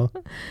 you know,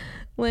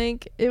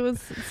 like it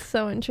was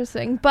so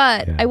interesting.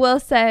 But I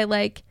will say,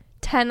 like,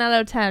 10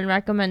 out of 10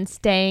 recommend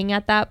staying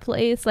at that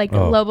place. Like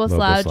Lobos Lobos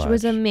Lodge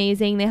was Lodge.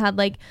 amazing. They had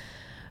like,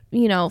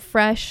 you know,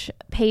 fresh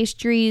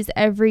pastries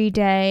every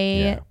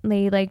day. Yeah.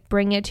 They like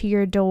bring it to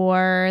your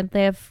door.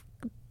 They have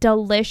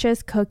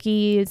delicious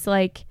cookies.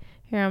 Like,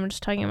 here I'm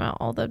just talking about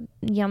all the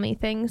yummy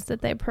things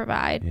that they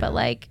provide. But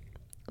like,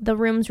 the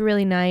room's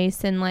really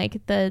nice, and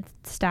like the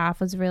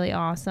staff was really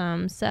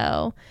awesome.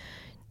 So,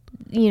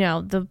 you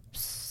know, the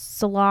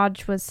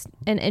lodge was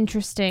an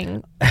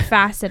interesting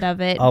facet of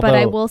it. But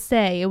I will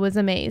say it was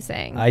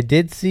amazing. I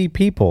did see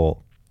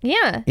people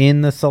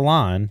in the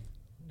salon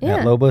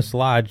at Lobos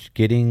Lodge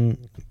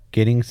getting,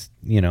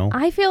 you know.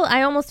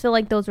 I almost feel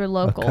like those were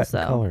locals,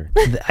 though. Color.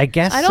 I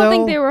guess I don't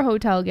think they were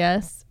hotel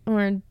guests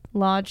or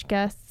lodge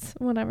guests,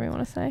 whatever you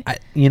want to say.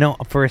 You know,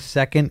 for a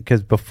second,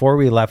 because before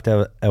we left,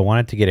 I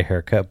wanted to get a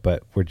haircut,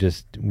 but we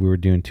were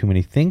doing too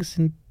many things,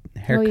 and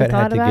haircut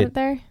had to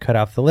get cut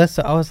off the list.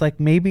 So I was like,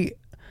 maybe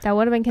that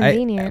would have been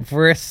convenient.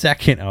 For a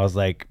second, I was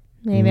like,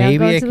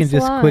 maybe I can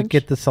just quick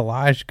get the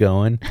salage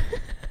going.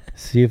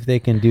 See if they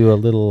can do a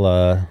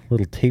little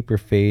taper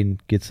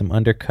fade, get some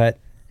undercut.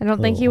 I don't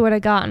think you would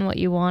have gotten what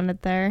you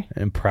wanted there.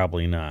 And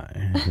probably not.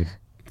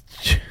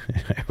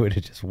 I would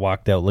have just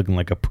walked out looking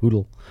like a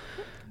poodle.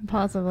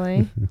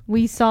 Possibly.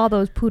 We saw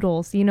those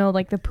poodles, you know,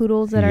 like the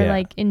poodles that are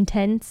like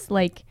intense,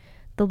 like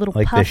the little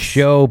like puffs. The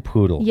show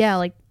poodles. Yeah,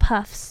 like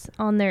puffs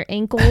on their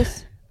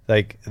ankles.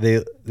 Like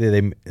they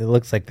it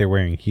looks like they're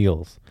wearing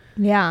heels.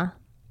 Yeah.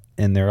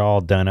 And they're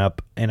all done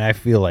up, and I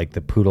feel like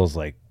the poodle's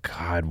like,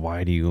 God,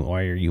 why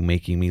are you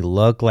making me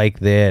look like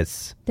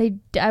this?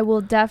 I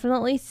will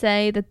definitely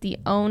say that the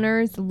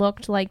owners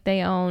looked like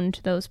they owned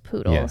those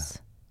poodles.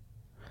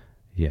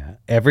 Yeah.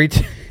 Every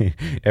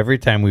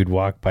time we'd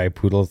walk by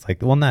poodles,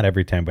 like, well, not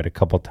every time, but a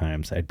couple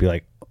times, I'd be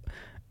like,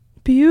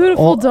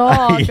 beautiful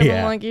dog. And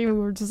I'm like, you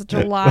were just such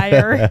a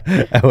liar.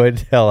 I would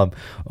tell them,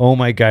 oh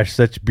my gosh,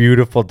 such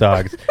beautiful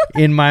dogs.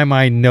 In my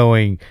mind,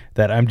 knowing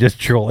that I'm just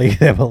trolling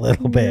them a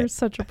little bit. You're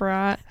such a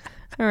brat.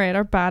 All right,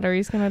 our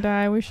battery's going to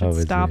die. We should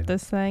stop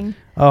this thing.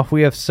 Oh,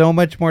 we have so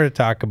much more to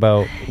talk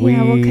about.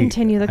 We'll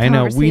continue the conversation.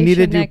 I know. We need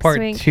to do part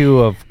week. 2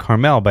 of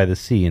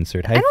Carmel-by-the-Sea.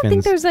 Insert hyphens. I don't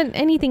think there's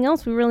anything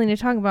else we really need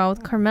to talk about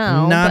with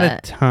Carmel. Not a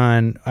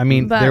ton. I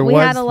mean, but we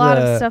had a lot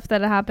of stuff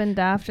that happened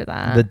after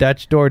that. The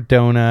Dutch door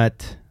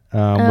donut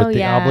with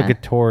the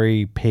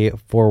obligatory pay it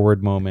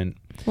forward moment.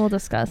 We'll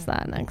discuss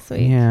that next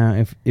week.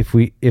 Yeah, if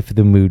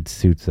the mood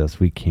suits us,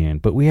 we can.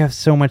 But we have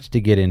so much to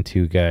get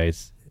into,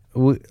 guys.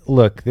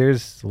 Look,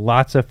 there's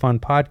lots of fun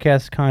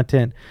podcast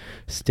content.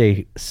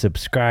 Stay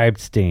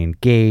subscribed, stay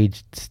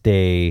engaged,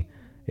 stay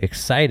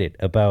excited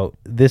about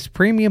this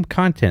premium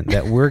content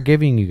that we're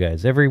giving you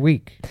guys every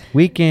week.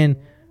 Week in,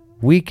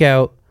 week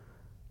out,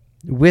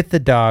 with the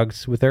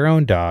dogs, with our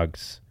own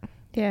dogs.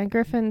 Yeah,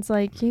 Griffin's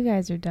like, you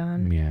guys are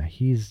done. Yeah,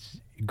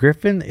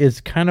 Griffin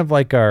is kind of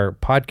like our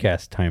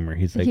podcast timer.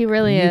 He's like, he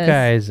really is. You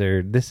guys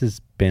this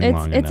has been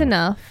long enough. It's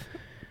enough.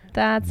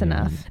 That's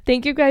enough.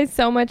 Thank you guys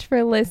so much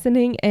for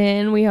listening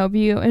in. We hope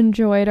you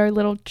enjoyed our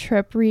little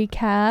trip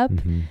recap.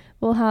 Mm-hmm.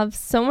 We'll have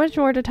so much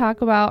more to talk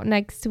about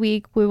next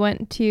week. We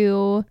went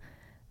to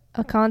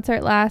a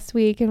concert last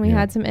week and we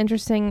had some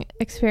interesting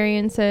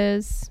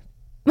experiences.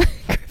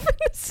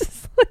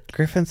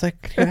 Griffin's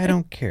like, I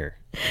don't care.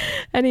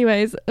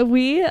 Anyways,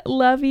 we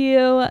love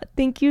you.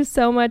 Thank you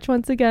so much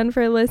once again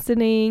for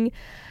listening.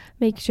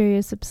 Make sure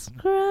you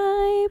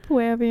subscribe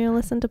wherever you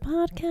listen to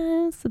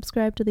podcasts.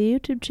 Subscribe to the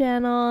YouTube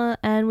channel.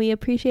 And we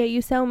appreciate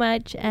you so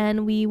much.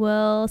 And we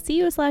will see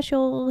you /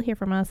 you'll hear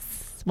from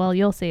us. Well,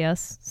 you'll see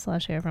us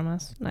 / hear from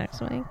us next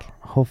week.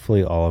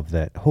 Hopefully all of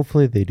that.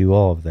 Hopefully they do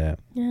all of that.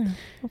 Yeah,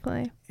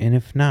 hopefully. And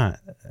if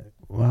not,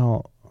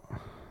 well,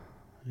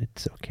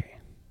 it's okay.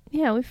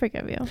 Yeah, we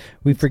forgive you.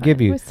 We forgive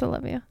you. We still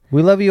love you.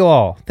 We love you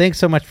all. Thanks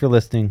so much for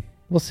listening.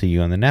 We'll see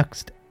you on the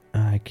next.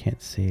 I can't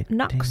say it.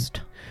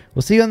 Next.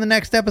 We'll see you on the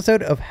next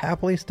episode of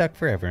Happily Stuck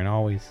Forever and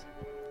Always.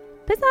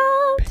 Peace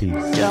out. Peace.